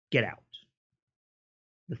 get out.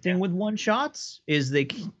 The thing with one shots is they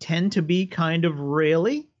tend to be kind of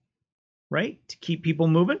raily, right? To keep people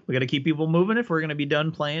moving. We got to keep people moving if we're going to be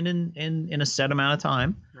done playing in a set amount of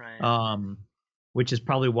time. Right. Which is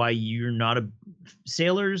probably why you're not a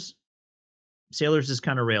Sailors is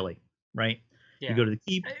kind of raily, right? Yeah. You go to the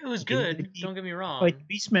keep. It was good. Don't get me wrong. Like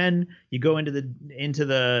Beastmen, you go into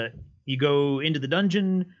the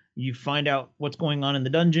dungeon, you find out what's going on in the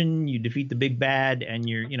dungeon, you defeat the big bad, and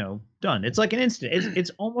you're done. It's like an instant. It's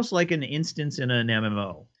almost like an instance in an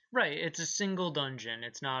MMO. Right. It's a single dungeon.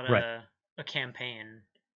 It's not a campaign.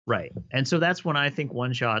 Right. And so that's when I think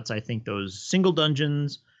one shots. I think those single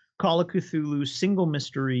dungeons, Call of Cthulhu, Single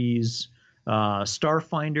Mysteries,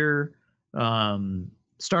 Starfinder,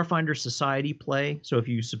 Starfinder Society play. So if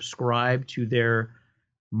you subscribe to their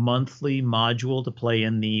monthly module to play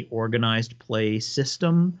in the organized play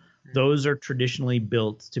system, those are traditionally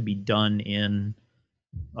built to be done in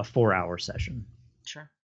a 4-hour session.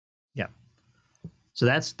 Sure. Yeah. So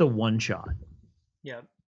that's the one shot. Yep.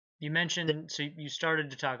 You mentioned, so you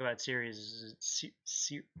started to talk about series.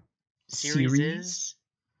 Series?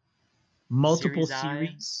 Multiple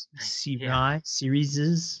series. series.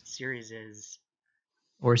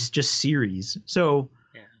 Or it's just series. So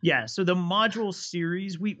yeah, so the module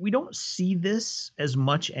series, we don't see this as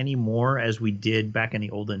much anymore as we did back in the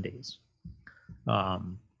olden days.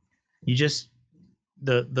 You just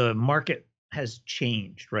the market has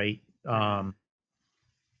changed, right?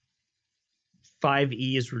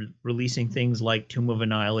 5e is releasing things like Tomb of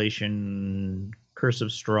Annihilation, Curse of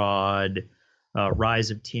Strahd, Rise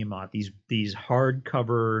of Tiamat, these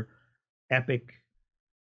hardcover epic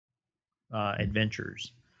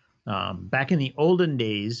adventures. Back in the olden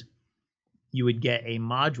days, you would get a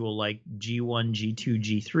module like G1, G2,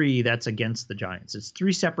 G3. That's Against the Giants. It's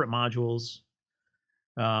 3 separate modules.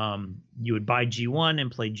 You would buy G1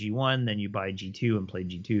 and play G1, then you buy G2 and play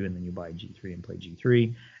G2, and then you buy G3 and play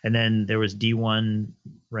G3. And then there was D1,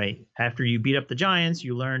 right? After you beat up the Giants,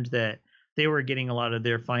 you learned that they were getting a lot of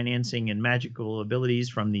their financing and magical abilities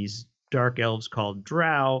from these dark elves called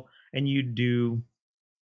Drow, and you'd do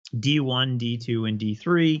D1, D2, and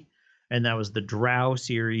D3, and that was the Drow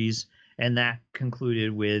series, and that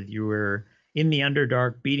concluded with you were in the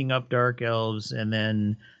Underdark beating up dark elves, and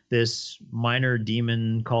then this minor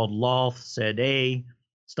demon called Lolth said, "Hey,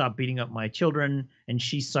 stop beating up my children," and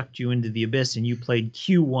she sucked you into the abyss, and you played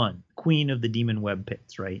Q1, Queen of the Demon Web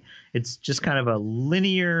Pits, right? It's just kind of a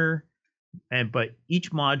linear, but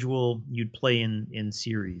each module you'd play in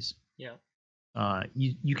series. Yeah.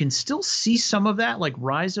 You can still see some of that, like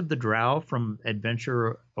Rise of the Drow from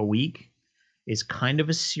Adventure a Week is kind of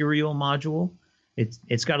a serial module.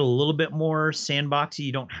 It's got a little bit more sandboxy.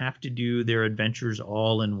 You don't have to do their adventures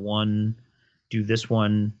all in one. Do this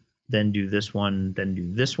one, then do this one, then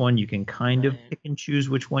do this one. You can kind of pick and choose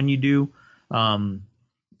which one you do.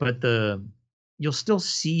 But you'll still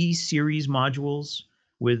see series modules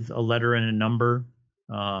with a letter and a number.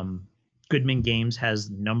 Goodman Games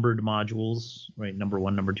has numbered modules, right? Number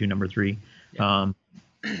 1, number 2, number 3. Yeah.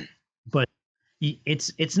 But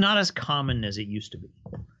it's not as common as it used to be.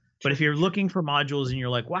 But if you're looking for modules and you're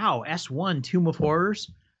like, wow, S1, Tomb of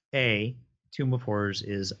Horrors, A, Tomb of Horrors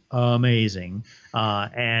is amazing.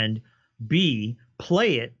 And B,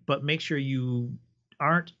 play it, but make sure you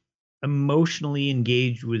aren't emotionally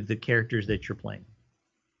engaged with the characters that you're playing.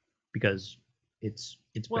 Because it's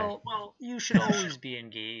bad. Well, you should always be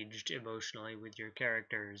engaged emotionally with your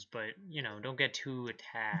characters, but, don't get too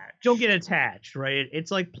attached. Don't get attached, right?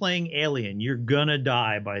 It's like playing Alien. You're gonna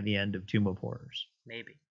die by the end of Tomb of Horrors.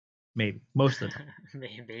 Maybe most of the time.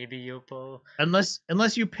 Maybe you'll pull. Unless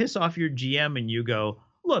you piss off your GM and you go,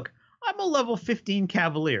 look, I'm a level 15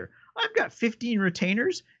 Cavalier. I've got 15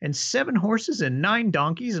 retainers and 7 horses and 9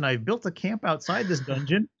 donkeys, and I've built a camp outside this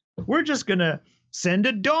dungeon. We're just gonna send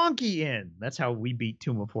a donkey in. That's how we beat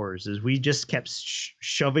Tomb of Horrors. Is we just kept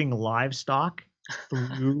shoving livestock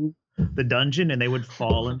through the dungeon, and they would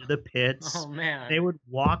fall into the pits. Oh man! They would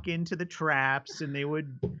walk into the traps, and they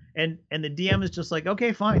would, and the DM is just like,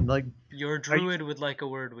 okay, fine. Like your druid would like a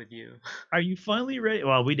word with you. Are you finally ready?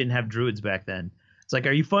 Well, we didn't have druids back then. It's like,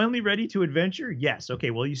 are you finally ready to adventure? Yes. Okay.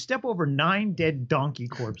 Well, you step over 9 dead donkey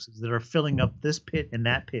corpses that are filling up this pit and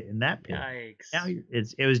that pit and that pit. Yikes! Now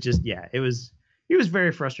it was just It was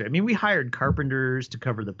very frustrating. I mean, we hired carpenters to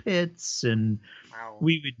cover the pits, and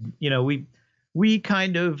we would, we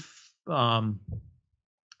kind of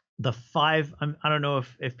the 5. I don't know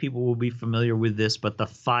if people will be familiar with this, but the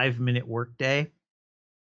 5-minute workday.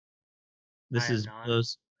 This is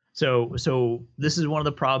those. So this is one of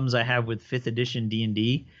the problems I have with 5th edition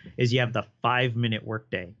D&D is you have the 5-minute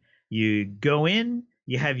workday. You go in,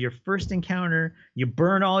 you have your first encounter, you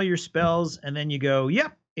burn all your spells, and then you go,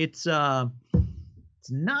 yep, it's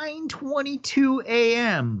 9:22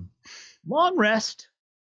 a.m. Long rest.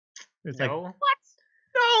 It's like, what?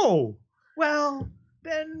 No. Well,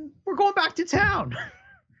 then we're going back to town.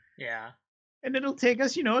 Yeah. And it'll take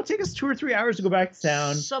us 2 or 3 hours to go back to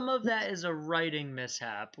town. Some of that is a writing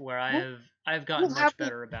mishap where I've gotten much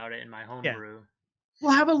better about it in my homebrew. Yeah.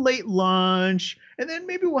 We'll have a late lunch, and then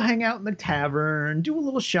maybe we'll hang out in the tavern, do a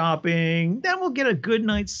little shopping, then we'll get a good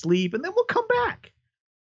night's sleep, and then we'll come back.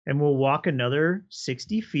 And we'll walk another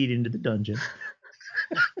 60 feet into the dungeon.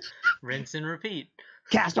 Rinse and repeat.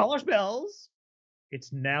 Cast all our spells.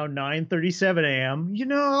 it's now 9:37 a.m. You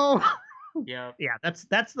know, Yep. yeah, that's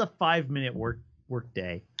the 5-minute work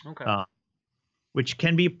day, Okay. which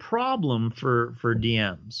can be a problem for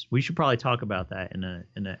DMs. We should probably talk about that in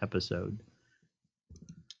an episode.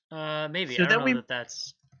 Maybe. So I don't then know that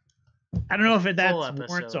that's I don't know if full that's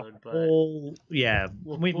warrants a episode, but whole, yeah,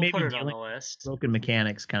 we'll maybe put it on dealing the with list. broken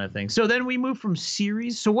mechanics kind of thing. So then we move from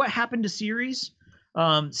series. So what happened to series?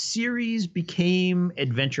 Series became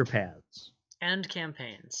adventure paths And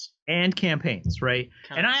campaigns. and campaigns, right?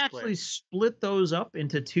 Kind And of I split. actually split those up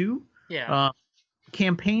into two. Yeah.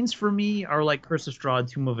 Campaigns for me are like Curse of Strahd,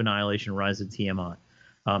 Tomb of Annihilation, Rise of Tiamat.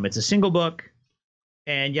 It's a single book,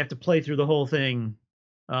 and you have to play through the whole thing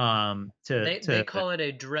They call it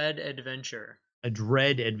a dread adventure. a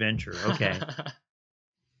dread adventure. Okay.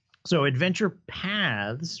 So adventure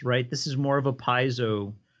paths, right? This is more of a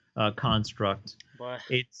Paizo construct. What?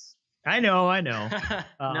 It's I know.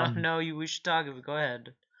 No, we should talk. Go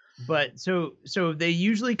ahead. But so they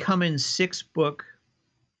usually come in 6-book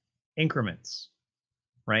increments,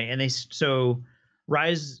 right? And so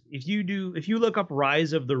Rise, if you look up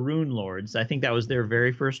Rise of the Rune Lords, I think that was their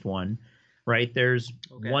very first one, right? There's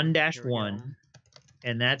Okay, 1-1,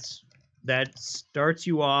 and that starts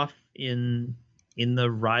you off in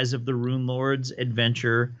the Rise of the Rune Lords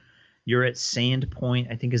adventure. You're at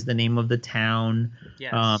Sandpoint, I think is the name of the town.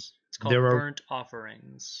 Yes, it's called Burnt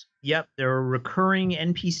Offerings. Yep, there are recurring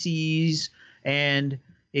NPCs, and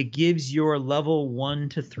it gives your level 1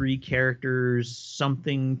 to 3 characters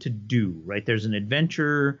something to do, right? There's an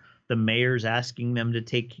adventure, the mayor's asking them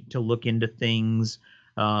to look into things,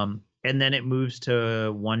 and then it moves to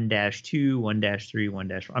 1-2, 1-3,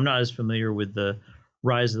 1-4. I'm not as familiar with the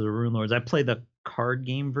Rise of the Rune Lords. I play the card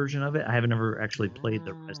game version of it. I haven't ever actually played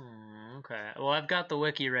the rest. Okay. Well, I've got the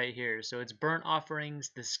wiki right here. So it's Burnt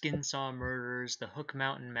Offerings, the Skinsaw Murders, the Hook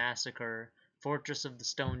Mountain Massacre, Fortress of the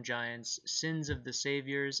Stone Giants, Sins of the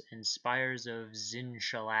Saviors, and Spires of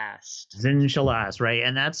Zinshalast. Zinshalast, right?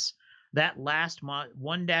 And that's that last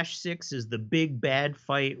 1-6 is the big bad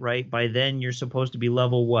fight, right? By then you're supposed to be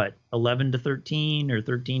level what? 11 to 13 or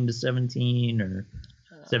 13 to 17 or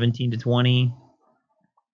 17 to 20.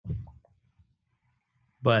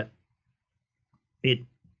 But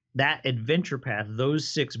that adventure path, those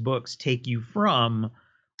 6 books take you from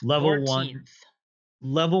level 14th.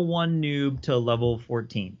 1 noob to level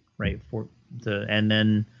 14, right? And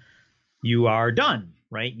then you are done,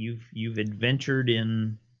 right? You've adventured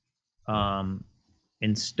in Sandpoint,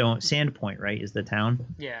 right? Is the town?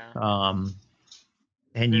 Yeah.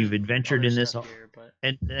 And you've adventured in this, here, but...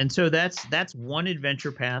 and so that's one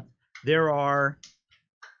adventure path. There are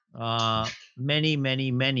many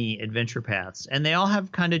adventure paths, and they all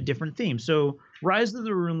have kind of different themes. So Rise of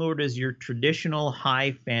the Rune Lord is your traditional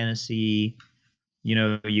high fantasy. You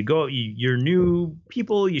know, you're new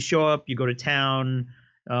people, you show up, you go to town,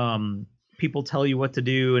 people tell you what to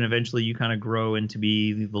do, and eventually you kind of grow into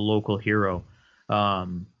be the local hero.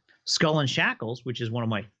 Skull and Shackles, which is one of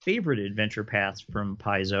my favorite adventure paths from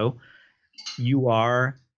Paizo, you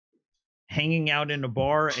are hanging out in a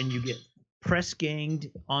bar and you get press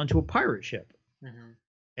ganged onto a pirate ship. Mm-hmm.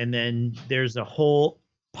 And then there's a whole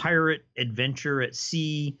pirate adventure at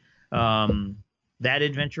sea. That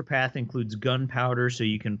adventure path includes gunpowder, so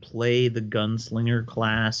you can play the gunslinger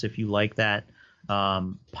class if you like that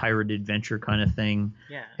pirate adventure kind of thing.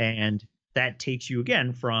 Yeah. And that takes you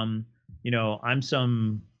again from, I'm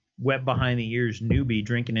some wet behind the ears newbie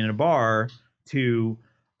drinking in a bar to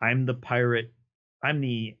I'm the pirate. I'm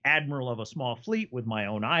the admiral of a small fleet with my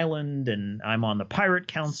own island, and I'm on the pirate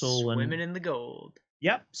council. Swimming in the gold.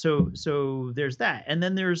 Yep. So there's that. And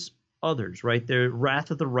then there's others, right? The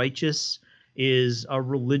Wrath of the Righteous is a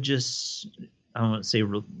religious, I don't want to say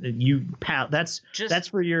that's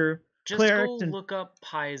for your clerics. Go look up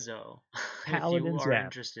Paizo paladins, if you are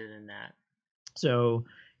interested in that. So,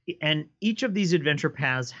 and each of these adventure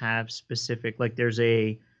paths have specific, like there's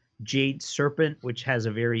a Jade Serpent, which has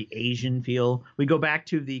a very Asian feel. We go back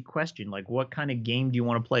to the question, like, what kind of game do you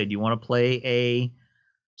want to play? Do you want to play a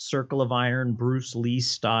Circle of Iron, Bruce Lee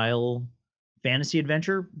style fantasy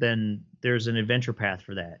adventure? Then there's an adventure path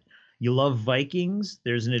for that. You love Vikings?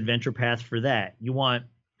 There's an adventure path for that. You want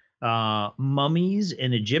mummies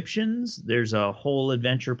and Egyptians? There's a whole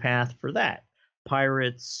adventure path for that.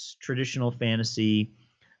 Pirates, traditional fantasy,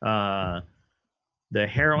 the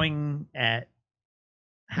harrowing at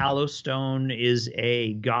Hallowstone is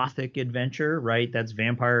a gothic adventure, right? That's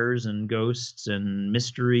vampires and ghosts and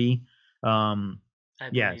mystery. So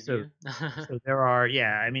there are,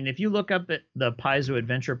 I mean, if you look up at the Paizo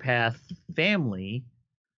Adventure Path family,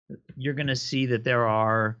 you're going to see that there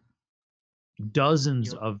are,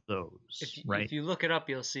 dozens of those, right? If you look it up,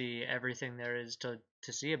 you'll see everything there is to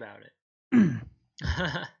see about it.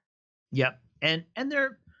 Yep. And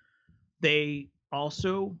they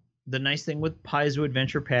also, the nice thing with Paizo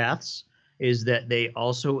Adventure Paths is that they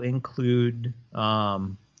also include I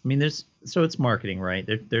mean, so it's marketing, right?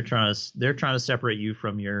 They're trying to separate you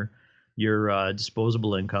from your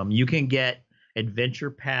disposable income. You can get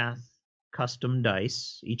Adventure Path custom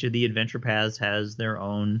dice. Each of the Adventure Paths has their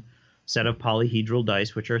own set of polyhedral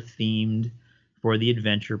dice, which are themed for the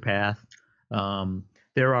Adventure Path.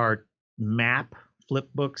 There are map flip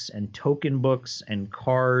books and token books and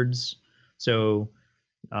cards. So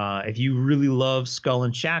if you really love Skull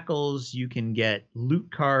and Shackles, you can get loot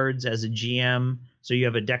cards as a GM. So you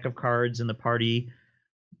have a deck of cards in the party,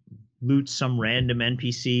 loot some random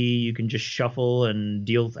NPC. You can just shuffle and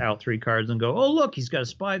deal out 3 cards and go, oh, look, he's got a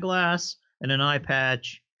spyglass and an eye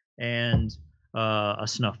patch and a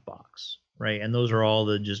snuff box, right? And those are all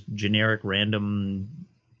the just generic random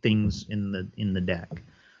things in the deck.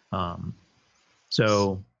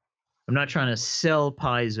 So I'm not trying to sell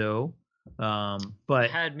Paizo,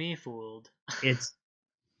 but had me fooled.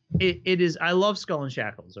 it is. I love Skull and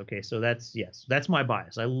Shackles. Okay, so that's my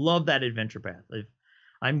bias. I love that Adventure Path.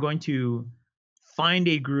 I'm going to find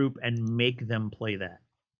a group and make them play that.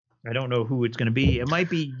 I don't know who it's going to be. It might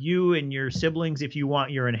be you and your siblings if you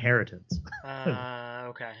want your inheritance.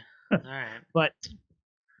 Okay. All right.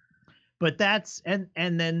 But that's and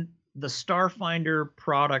then the Starfinder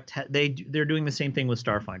product. They're doing the same thing with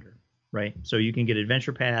Starfinder, right? So you can get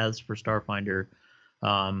adventure paths for Starfinder.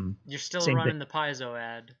 You're still running the Paizo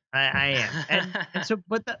ad. I am, and so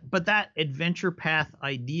but that adventure path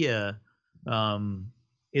idea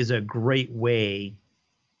is a great way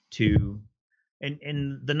to,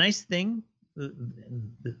 and the nice thing,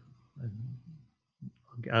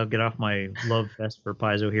 I'll get off my love fest for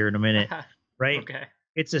Paizo here in a minute, right? Okay.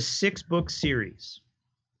 It's a 6-book series.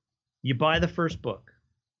 You buy the first book,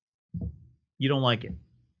 you don't like it,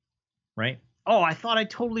 right? Oh, I thought I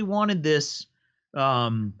totally wanted this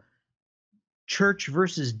Church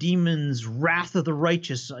versus Demons, Wrath of the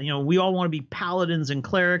Righteous. You know, we all want to be paladins and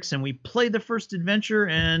clerics, and we play the first adventure,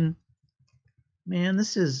 and man,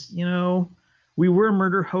 this is, we were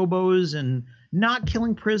murder hobos, and not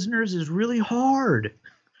killing prisoners is really hard.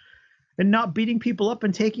 And not beating people up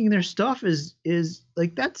and taking their stuff is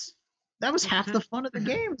like, that was half the fun of the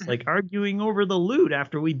game. It's like arguing over the loot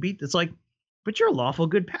after we beat. It's like, but you're a lawful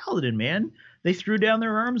good paladin, man. They threw down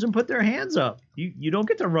their arms and put their hands up. You don't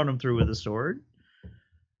get to run them through with a sword.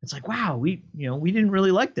 It's like, wow, we didn't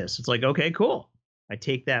really like this. It's like, okay, cool. I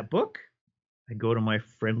take that book, I go to my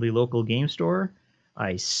friendly local game store,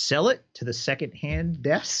 I sell it to the secondhand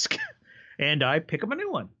desk, and I pick up a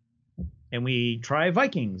new one. And we try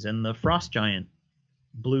Vikings and the Frost Giant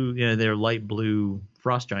blue, they're light blue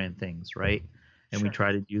Frost Giant things, right? And we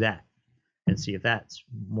try to do that and see if that's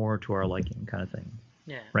more to our liking, kind of thing.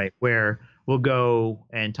 Yeah. Right. Where we'll go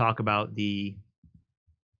and talk about the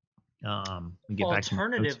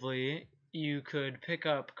alternatively, you could pick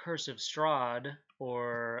up Curse of Strahd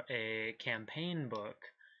or a campaign book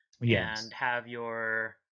and have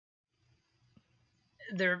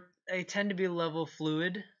they tend to be level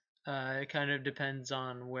fluid. It kind of depends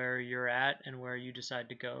on where you're at and where you decide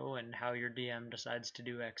to go and how your DM decides to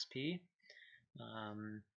do XP.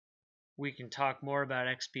 We can talk more about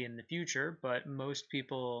XP in the future, but most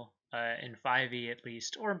people in 5e at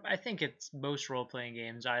least, or I think it's most role-playing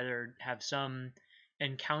games, either have some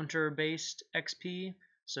encounter-based XP,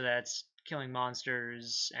 so that's killing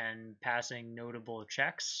monsters and passing notable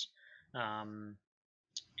checks,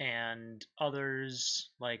 and others,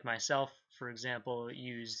 like myself, for example,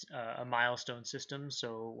 use a milestone system.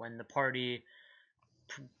 So when the party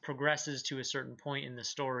progresses to a certain point in the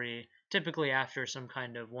story, typically after some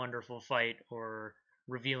kind of wonderful fight or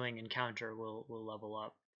revealing encounter, will level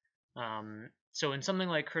up. So in something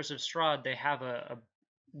like Curse of Strahd, they have a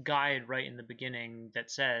guide right in the beginning that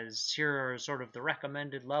says, here are sort of the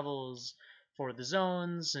recommended levels for the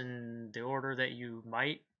zones and the order that you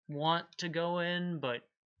might want to go in, but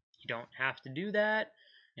you don't have to do that,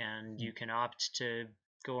 and you can opt to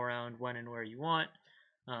go around when and where you want.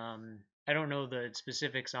 I don't know the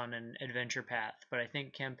specifics on an adventure path, but I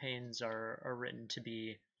think campaigns are written to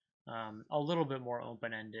be a little bit more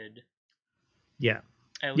open-ended. Yeah.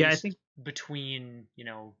 At least I think between,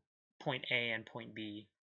 point A and point B.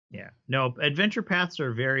 Yeah. No, adventure paths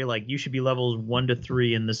are very like, you should be levels 1 to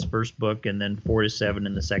 3 in this first book, and then 4 to 7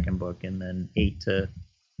 in the second book, and then 8 to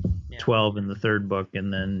 12 in the third book,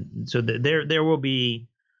 and then so there will be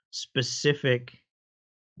specific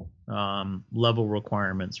level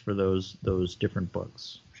requirements for those different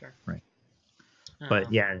books. Sure. Right.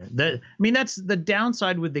 But yeah, that's the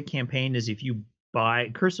downside with the campaign is if you buy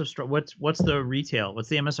Curse of Strahd, what's the retail? What's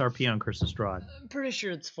the MSRP on Curse of Strahd? I'm pretty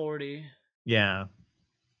sure it's 40. Yeah.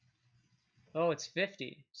 Oh, it's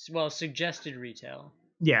 50. Well, suggested retail.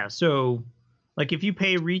 Yeah, so like if you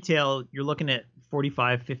pay retail, you're looking at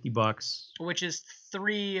 $45-50. Which is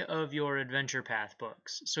 3 of your Adventure Path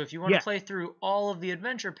books. So if you want to play through all of the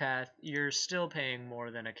Adventure Path, you're still paying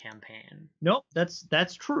more than a campaign. Nope, that's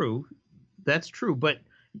true. That's true, but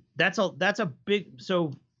that's a big,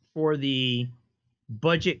 so for the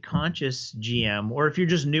budget conscious GM, or if you're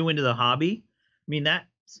just new into the hobby, I mean that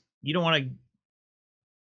you don't want to.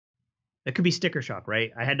 That could be sticker shock,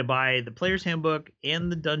 right? I had to buy the player's handbook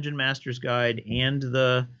and the Dungeon Master's Guide and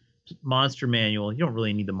the monster manual. You don't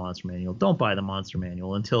really need the monster manual. Don't buy the monster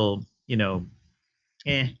manual until, you know,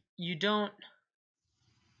 You don't.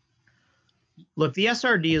 Look, the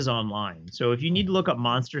SRD is online. So if you need to look up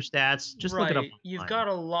monster stats, just look it up online. You've got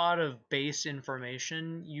a lot of base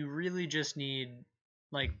information. You really just need,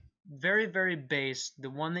 like, very, very base.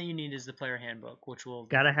 The one that you need is the player handbook, which will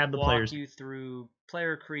walk you through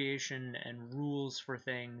player creation and rules for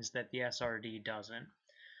things that the SRD doesn't.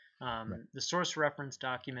 The source reference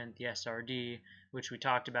document, the SRD, which we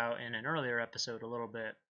talked about in an earlier episode a little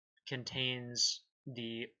bit, contains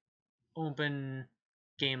the open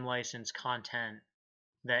game license content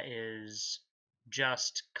that is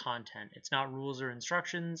just content. It's not rules or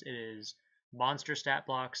instructions. It is monster stat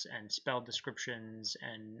blocks and spell descriptions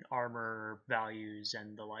and armor values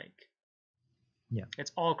and the like. Yeah.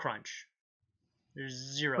 It's all crunch. There's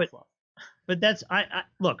zero fluff. But that's I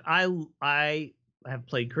have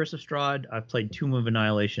played Curse of Strahd. I've played Tomb of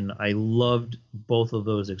Annihilation. I loved both of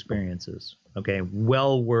those experiences. Okay,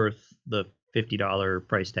 well worth the $50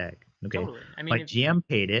 price tag. Okay, totally. I mean, my GM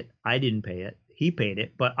paid it. I didn't pay it. He paid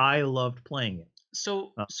it, but I loved playing it.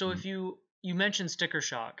 So if you mentioned sticker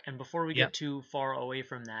shock, and before we get too far away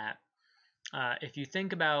from that, if you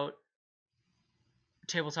think about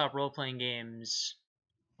tabletop role-playing games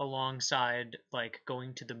alongside like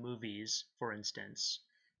going to the movies, for instance,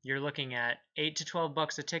 you're looking at $8 to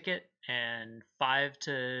 $12 a ticket and $5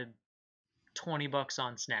 to $20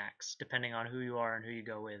 on snacks, depending on who you are and who you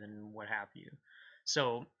go with and what have you.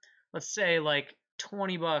 So let's say like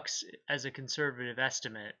 $20 as a conservative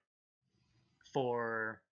estimate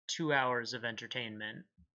for 2 hours of entertainment,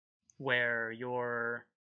 where your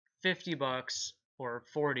 $50 or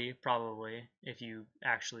 40 probably, if you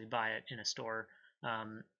actually buy it in a store,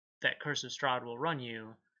 that Curse of Strahd will run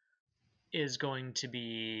you is going to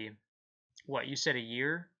be what you said, a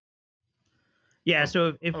year. Yeah,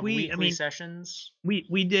 so if weekly sessions,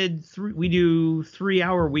 we do 3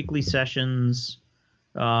 hour weekly sessions.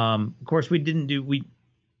 Of course,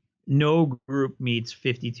 no group meets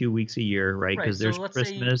 52 weeks a year, right? Because there's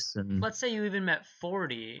Christmas and let's say you even met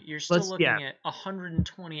 40, you're still looking at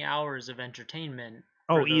 120 hours of entertainment.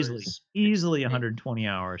 Oh, easily 120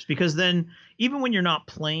 hours. Because then even when you're not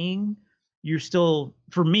playing, you're still,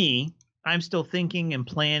 for me, I'm still thinking and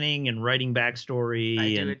planning and writing backstory.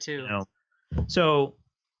 I do it too. You know, so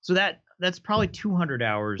that's probably 200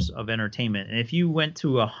 hours of entertainment. And if you went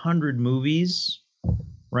to 100 movies,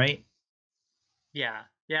 right? Yeah.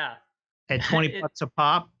 At $20 a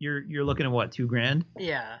pop, you're looking at what, $2,000?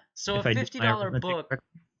 Yeah. So a $50 book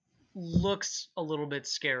looks a little bit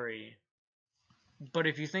scary. But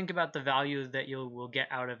if you think about the value that you will get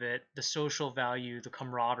out of it, the social value, the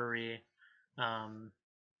camaraderie,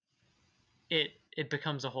 it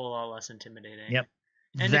becomes a whole lot less intimidating. Yep.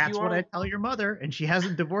 And that's what I tell your mother, and she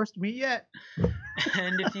hasn't divorced me yet.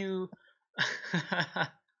 And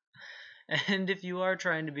if you are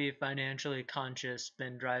trying to be financially conscious,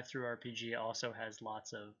 then DriveThruRPG also has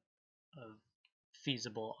lots of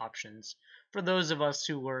feasible options for those of us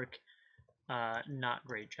who work not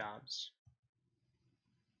great jobs.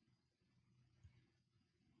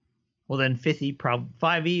 Well, then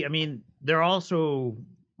 5e, I mean, they're also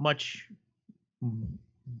much,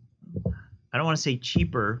 I don't want to say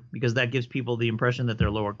cheaper, because that gives people the impression that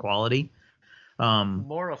they're lower quality.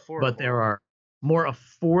 More affordable. But there are more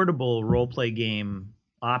affordable role-play game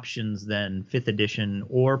options than 5th edition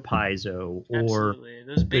or Paizo. Absolutely.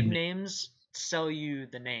 Those big names sell you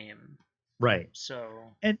the name. Right. So.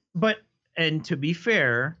 And to be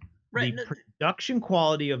fair, the production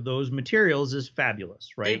quality of those materials is fabulous,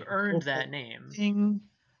 right? They've earned that name.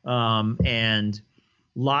 And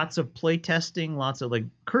lots of play testing, lots of, like,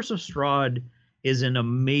 Curse of Strahd is an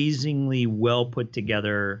amazingly well put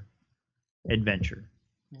together adventure.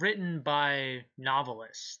 Written by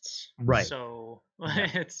novelists. Right. So they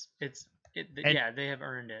have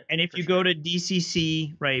earned it. And if you go to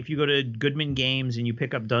DCC, right, if you go to Goodman Games and you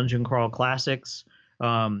pick up Dungeon Crawl Classics,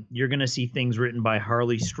 You're going to see things written by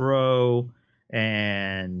Harley Stroh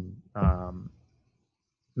and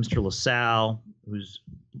Mr. LaSalle, whose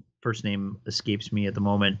first name escapes me at the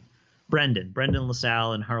moment. Brendan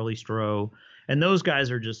LaSalle and Harley Stroh. And those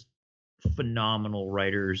guys are just phenomenal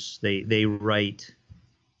writers. They write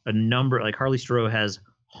a number, like Harley Stroh has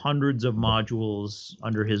hundreds of modules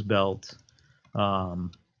under his belt.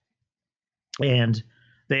 And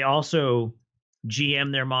they also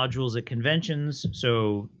GM their modules at conventions.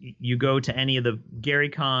 So you go to any of the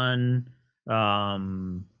GaryCon,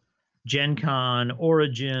 Gen Con,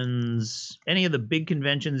 Origins, any of the big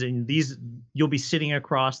conventions, and these you'll be sitting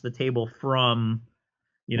across the table from,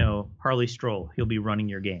 Harley Stroh. He'll be running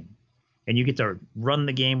your game. And you get to run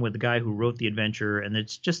the game with the guy who wrote the adventure, and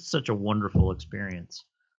it's just such a wonderful experience.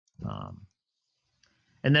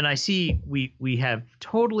 And then I see we have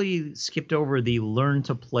totally skipped over the Learn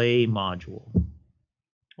to Play module.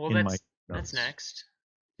 Well, that's next.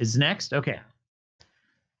 Is next? Okay. Yeah.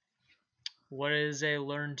 What is a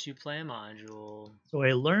Learn to Play module? So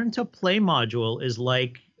a Learn to Play module is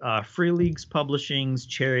like Free Leagues Publishing's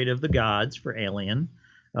Chariot of the Gods for Alien.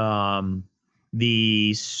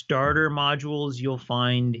 The starter modules you'll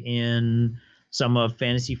find in some of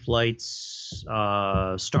Fantasy Flight's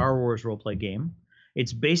Star Wars role-play game.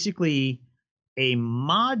 It's basically a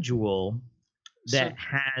module that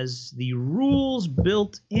has the rules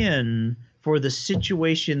built in for the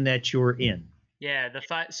situation that you're in. Yeah, the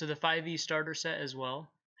 5e starter set as well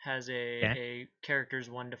has a characters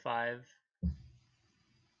 1 to 5.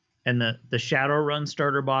 And the Shadowrun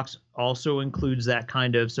starter box also includes that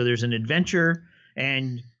kind of, so there's an adventure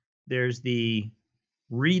and there's the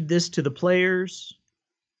read this to the players.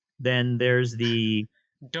 Then there's the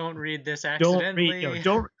don't read this accidentally.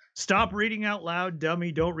 Don't stop reading out loud,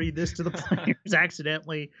 dummy. Don't read this to the players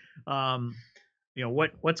accidentally.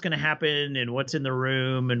 What's going to happen and what's in the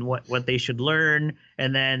room and what they should learn.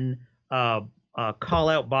 And then a call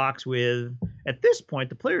out box with, at this point,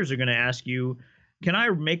 the players are going to ask you, can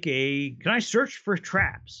I search for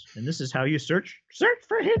traps? And this is how you search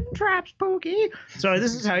for hidden traps, Pookie. So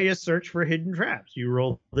this is how you search for hidden traps. You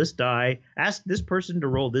roll this die, ask this person to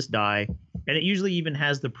roll this die, and it usually even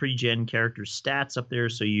has the pre-gen character stats up there,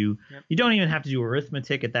 so you don't even have to do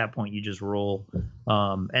arithmetic at that point. You just roll,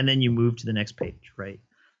 and then you move to the next page, right?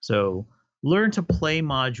 So Learn to Play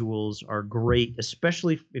modules are great,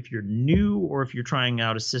 especially if you're new or if you're trying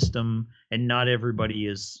out a system and not everybody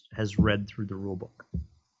has read through the rule book.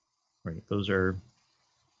 Right? Those are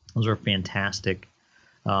fantastic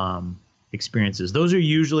experiences. Those are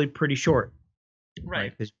usually pretty short.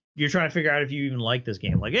 Right? Because you're trying to figure out if you even like this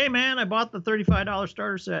game. Like, hey man, I bought the $35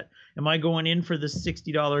 starter set. Am I going in for the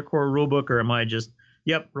 $60 core rulebook, or am I just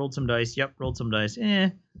rolled some dice, rolled some dice,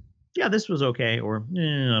 yeah, this was okay, or I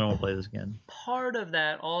don't want to play this again. Part of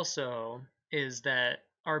that also is that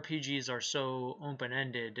RPGs are so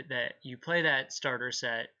open-ended that you play that starter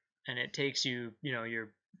set and it takes you,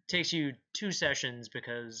 takes you 2 sessions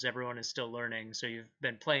because everyone is still learning. So you've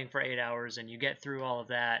been playing for 8 hours and you get through all of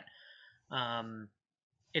that.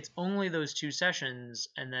 It's only those 2 sessions,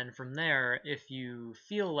 and then from there, if you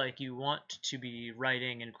feel like you want to be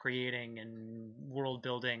writing and creating and world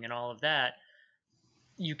building and all of that,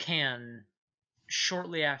 you can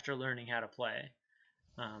shortly after learning how to play.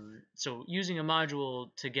 So using a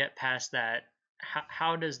module to get past that,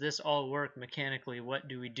 how does this all work mechanically? What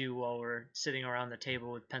do we do while we're sitting around the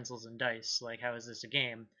table with pencils and dice? Like, how is this a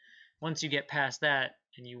game? Once you get past that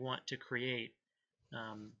and you want to create,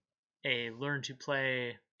 a Learn to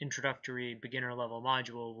Play introductory beginner level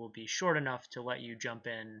module will be short enough to let you jump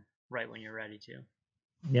in right when you're ready to.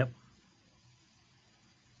 Yep.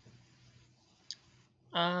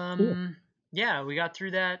 Cool. Yeah, we got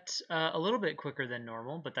through that a little bit quicker than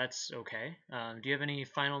normal, but that's okay. Do you have any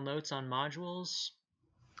final notes on modules?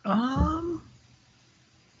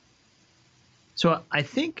 So I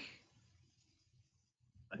think,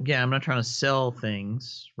 again, I'm not trying to sell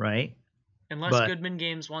things, right? Unless Goodman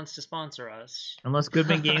Games wants to sponsor us. Unless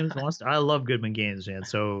Goodman Games wants to. I love Goodman Games, man.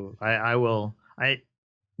 So I will.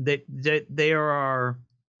 They are.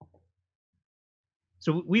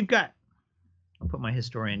 So we've got. I'll put my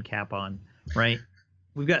historian cap on, right?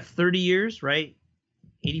 We've got 30 years, right?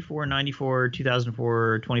 84, 94,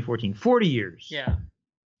 2004, 2014. 40 years. Yeah.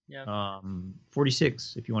 Yeah.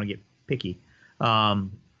 46 if you want to get picky.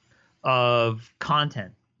 Of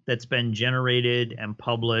content that's been generated and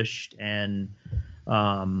published, and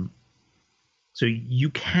so you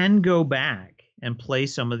can go back and play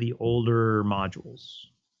some of the older modules,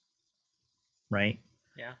 right?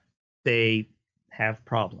 Yeah. They have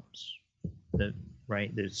problems.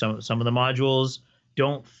 Right? There's some of the modules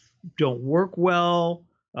don't don't work well.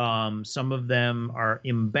 Some of them are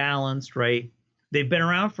imbalanced, right? They've been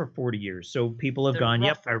around for 40 years. So people have They're gone,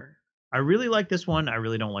 yep, rougher. I really like this one. I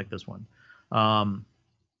really don't like this one. Um,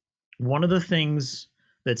 one of the things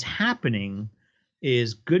that's happening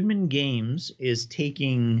is Goodman Games is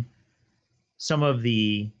taking some of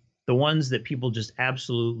the ones that people just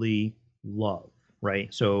absolutely love,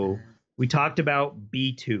 right? So we talked about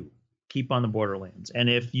B2, Keep on the Borderlands. And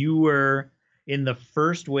if you were in the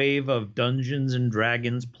first wave of Dungeons and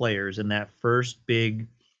Dragons players in that first big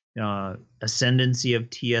ascendancy of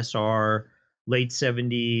TSR, late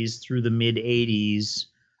 70s through the mid 80s,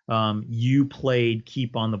 you played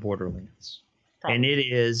Keep on the Borderlands. Probably. And it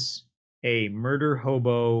is a murder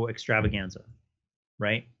hobo extravaganza,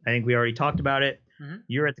 right? I think we already talked about it. Mm-hmm.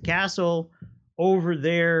 You're at the castle. Over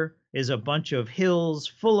there is a bunch of hills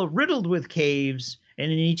full of riddled with caves,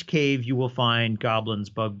 and in each cave you will find goblins,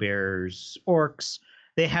 bugbears, orcs.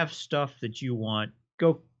 They have stuff that you want.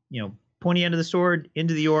 Go, pointy end of the sword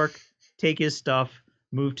into the orc, take his stuff,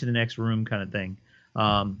 move to the next room, kind of thing.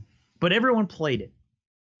 But everyone played it.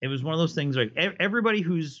 It was one of those things like everybody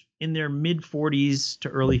who's in their mid 40s to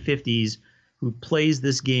early 50s who plays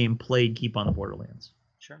this game played Keep on the Borderlands.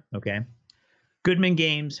 Sure. Okay. Goodman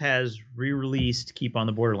Games has re-released Keep on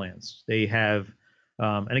the Borderlands. They have,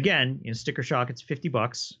 and again, in sticker shock, it's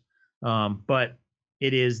 $50, but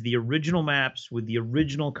it is the original maps with the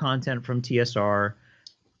original content from TSR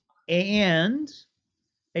and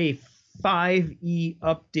a 5e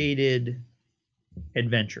updated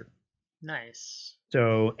adventure. Nice.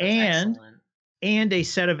 So That's excellent. and a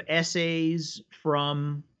set of essays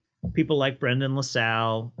from people like Brendan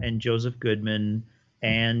LaSalle and Joseph Goodman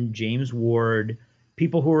and James Ward,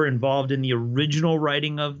 people who are involved in the original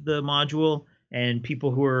writing of the module and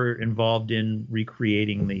people who are involved in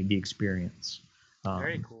recreating the experience.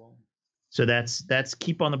 Very cool. So that's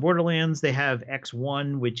Keep on the Borderlands. They have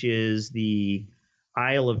X1, which is the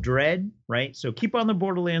Isle of Dread, right? So Keep on the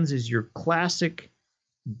Borderlands is your classic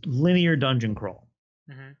linear dungeon crawl.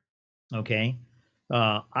 Mm-hmm. Okay.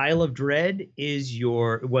 Isle of Dread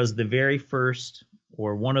was the very first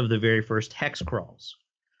or one of the very first hex crawls.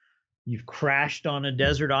 You've crashed on a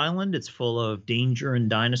desert island. It's full of danger and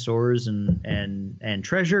dinosaurs and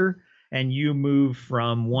treasure, and you move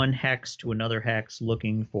from one hex to another hex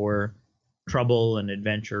looking for trouble and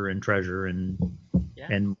adventure and treasure and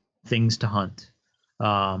things to hunt.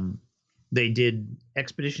 They did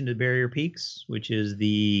Expedition to Barrier Peaks, which is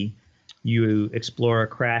you explore a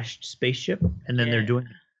crashed spaceship, and then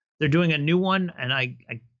they're doing a new one, and I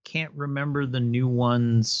can't remember the new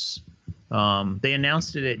one's. They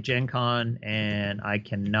announced it at Gen Con, and I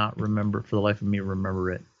cannot remember for the life of me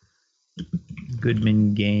remember it.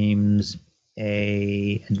 Goodman Games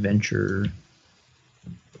A Adventure.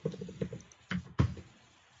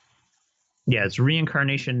 Yeah, it's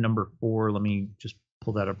Reincarnation number 4. Let me just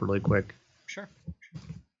pull that up really quick. Sure.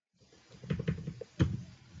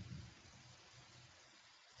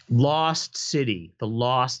 Lost City, the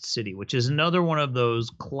Lost City, which is another one of those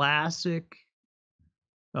classic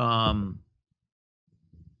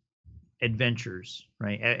adventures,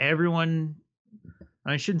 right? Everyone,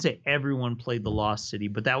 I shouldn't say everyone played the Lost City,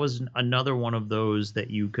 but that was another one of those that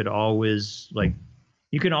you could always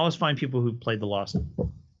find people who played the Lost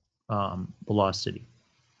City.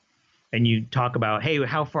 And you talk about, hey,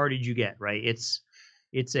 how far did you get, right? It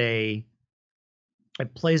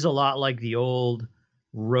plays a lot like the old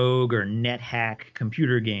rogue or NetHack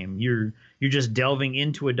computer game. You're just delving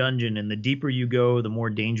into a dungeon, and the deeper you go, the more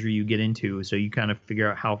danger you get into. So you kind of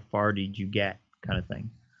figure out how far did you get, kind of thing.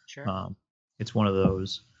 Sure. It's one of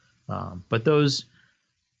those. But those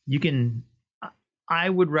I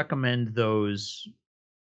would recommend those.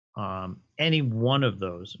 Any one of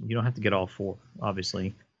those. You don't have to get all 4,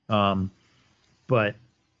 obviously. But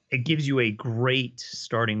it gives you a great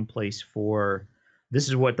starting place for this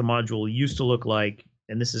is what the module used to look like,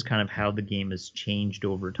 and this is kind of how the game has changed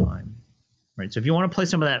over time. Right. So if you want to play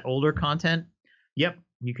some of that older content, yep,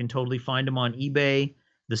 you can totally find them on eBay,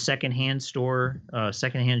 the secondhand store,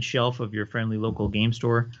 secondhand shelf of your friendly local game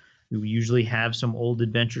store. We usually have some old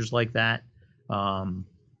adventures like that.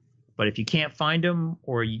 But if you can't find them,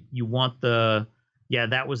 or you want that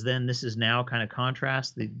was then, this is now kind of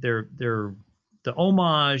contrast, they're the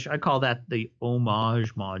homage. I call that the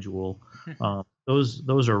homage module.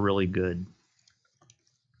 Those are really good.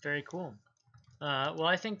 Very cool. Well,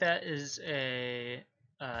 I think that is a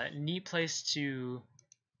neat place to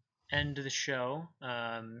end the show,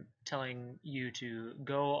 telling you to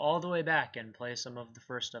go all the way back and play some of the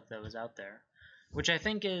first stuff that was out there, which I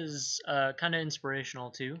think is kind of inspirational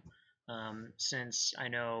too, since I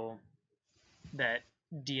know that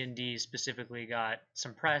D&D specifically got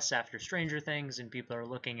some press after Stranger Things, and people are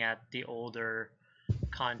looking at the older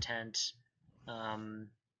content,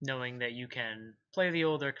 knowing that you can play the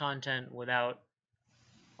older content without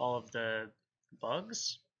all of the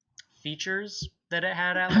bugs, features that it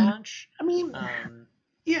had at launch. I mean,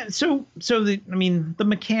 yeah. So the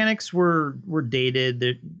mechanics were dated.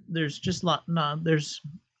 There's just there's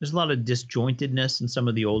a lot of disjointedness in some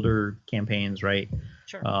of the older campaigns, right?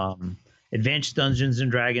 Sure. Advanced Dungeons and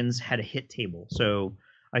Dragons had a hit table, so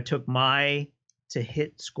I took my to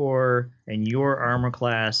hit score and your armor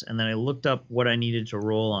class, and then I looked up what I needed to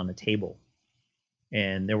roll on a table.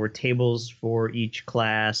 And there were tables for each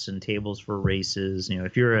class and tables for races. You know,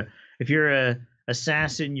 if you're a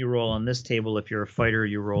assassin, you roll on this table. If you're a fighter,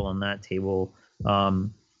 you roll on that table.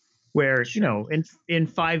 Where Sure. you know, in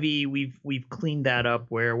 5e, we've cleaned that up.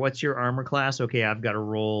 Where what's your armor class? Okay, I've got to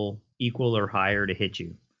roll equal or higher to hit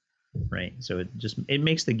you, right? So it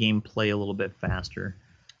makes the game play a little bit faster.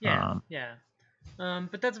 Yeah, yeah.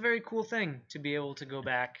 But that's a very cool thing to be able to go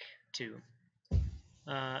back to.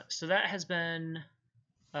 So that has been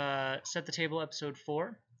Set the Table episode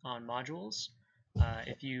 4 on modules.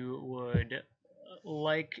 If you would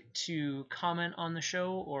like to comment on the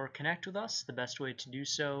show or connect with us, the best way to do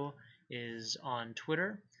so is on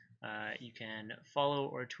Twitter. You can follow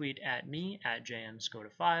or tweet at me at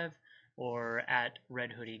jmskoda5 or at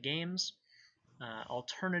Red Hoodie Games.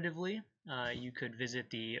 Alternatively, you could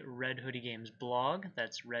visit the Red Hoodie Games blog.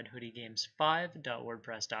 That's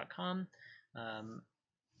redhoodiegames5.wordpress.com.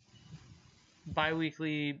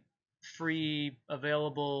 Bi-weekly, free,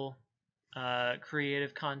 available,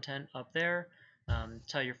 creative content up there.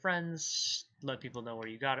 Tell your friends, let people know where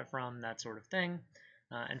you got it from, that sort of thing.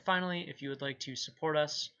 And finally, if you would like to support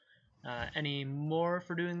us any more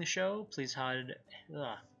for doing the show, please head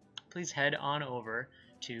on over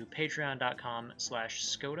to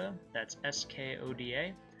patreon.com/Skoda. That's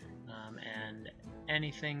SKODA. And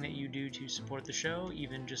anything that you do to support the show,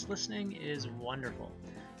 even just listening, is wonderful.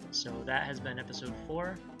 So that has been episode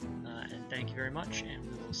 4, and thank you very much, and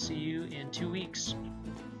we will see you in 2 weeks.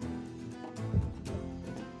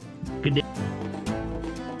 Good day.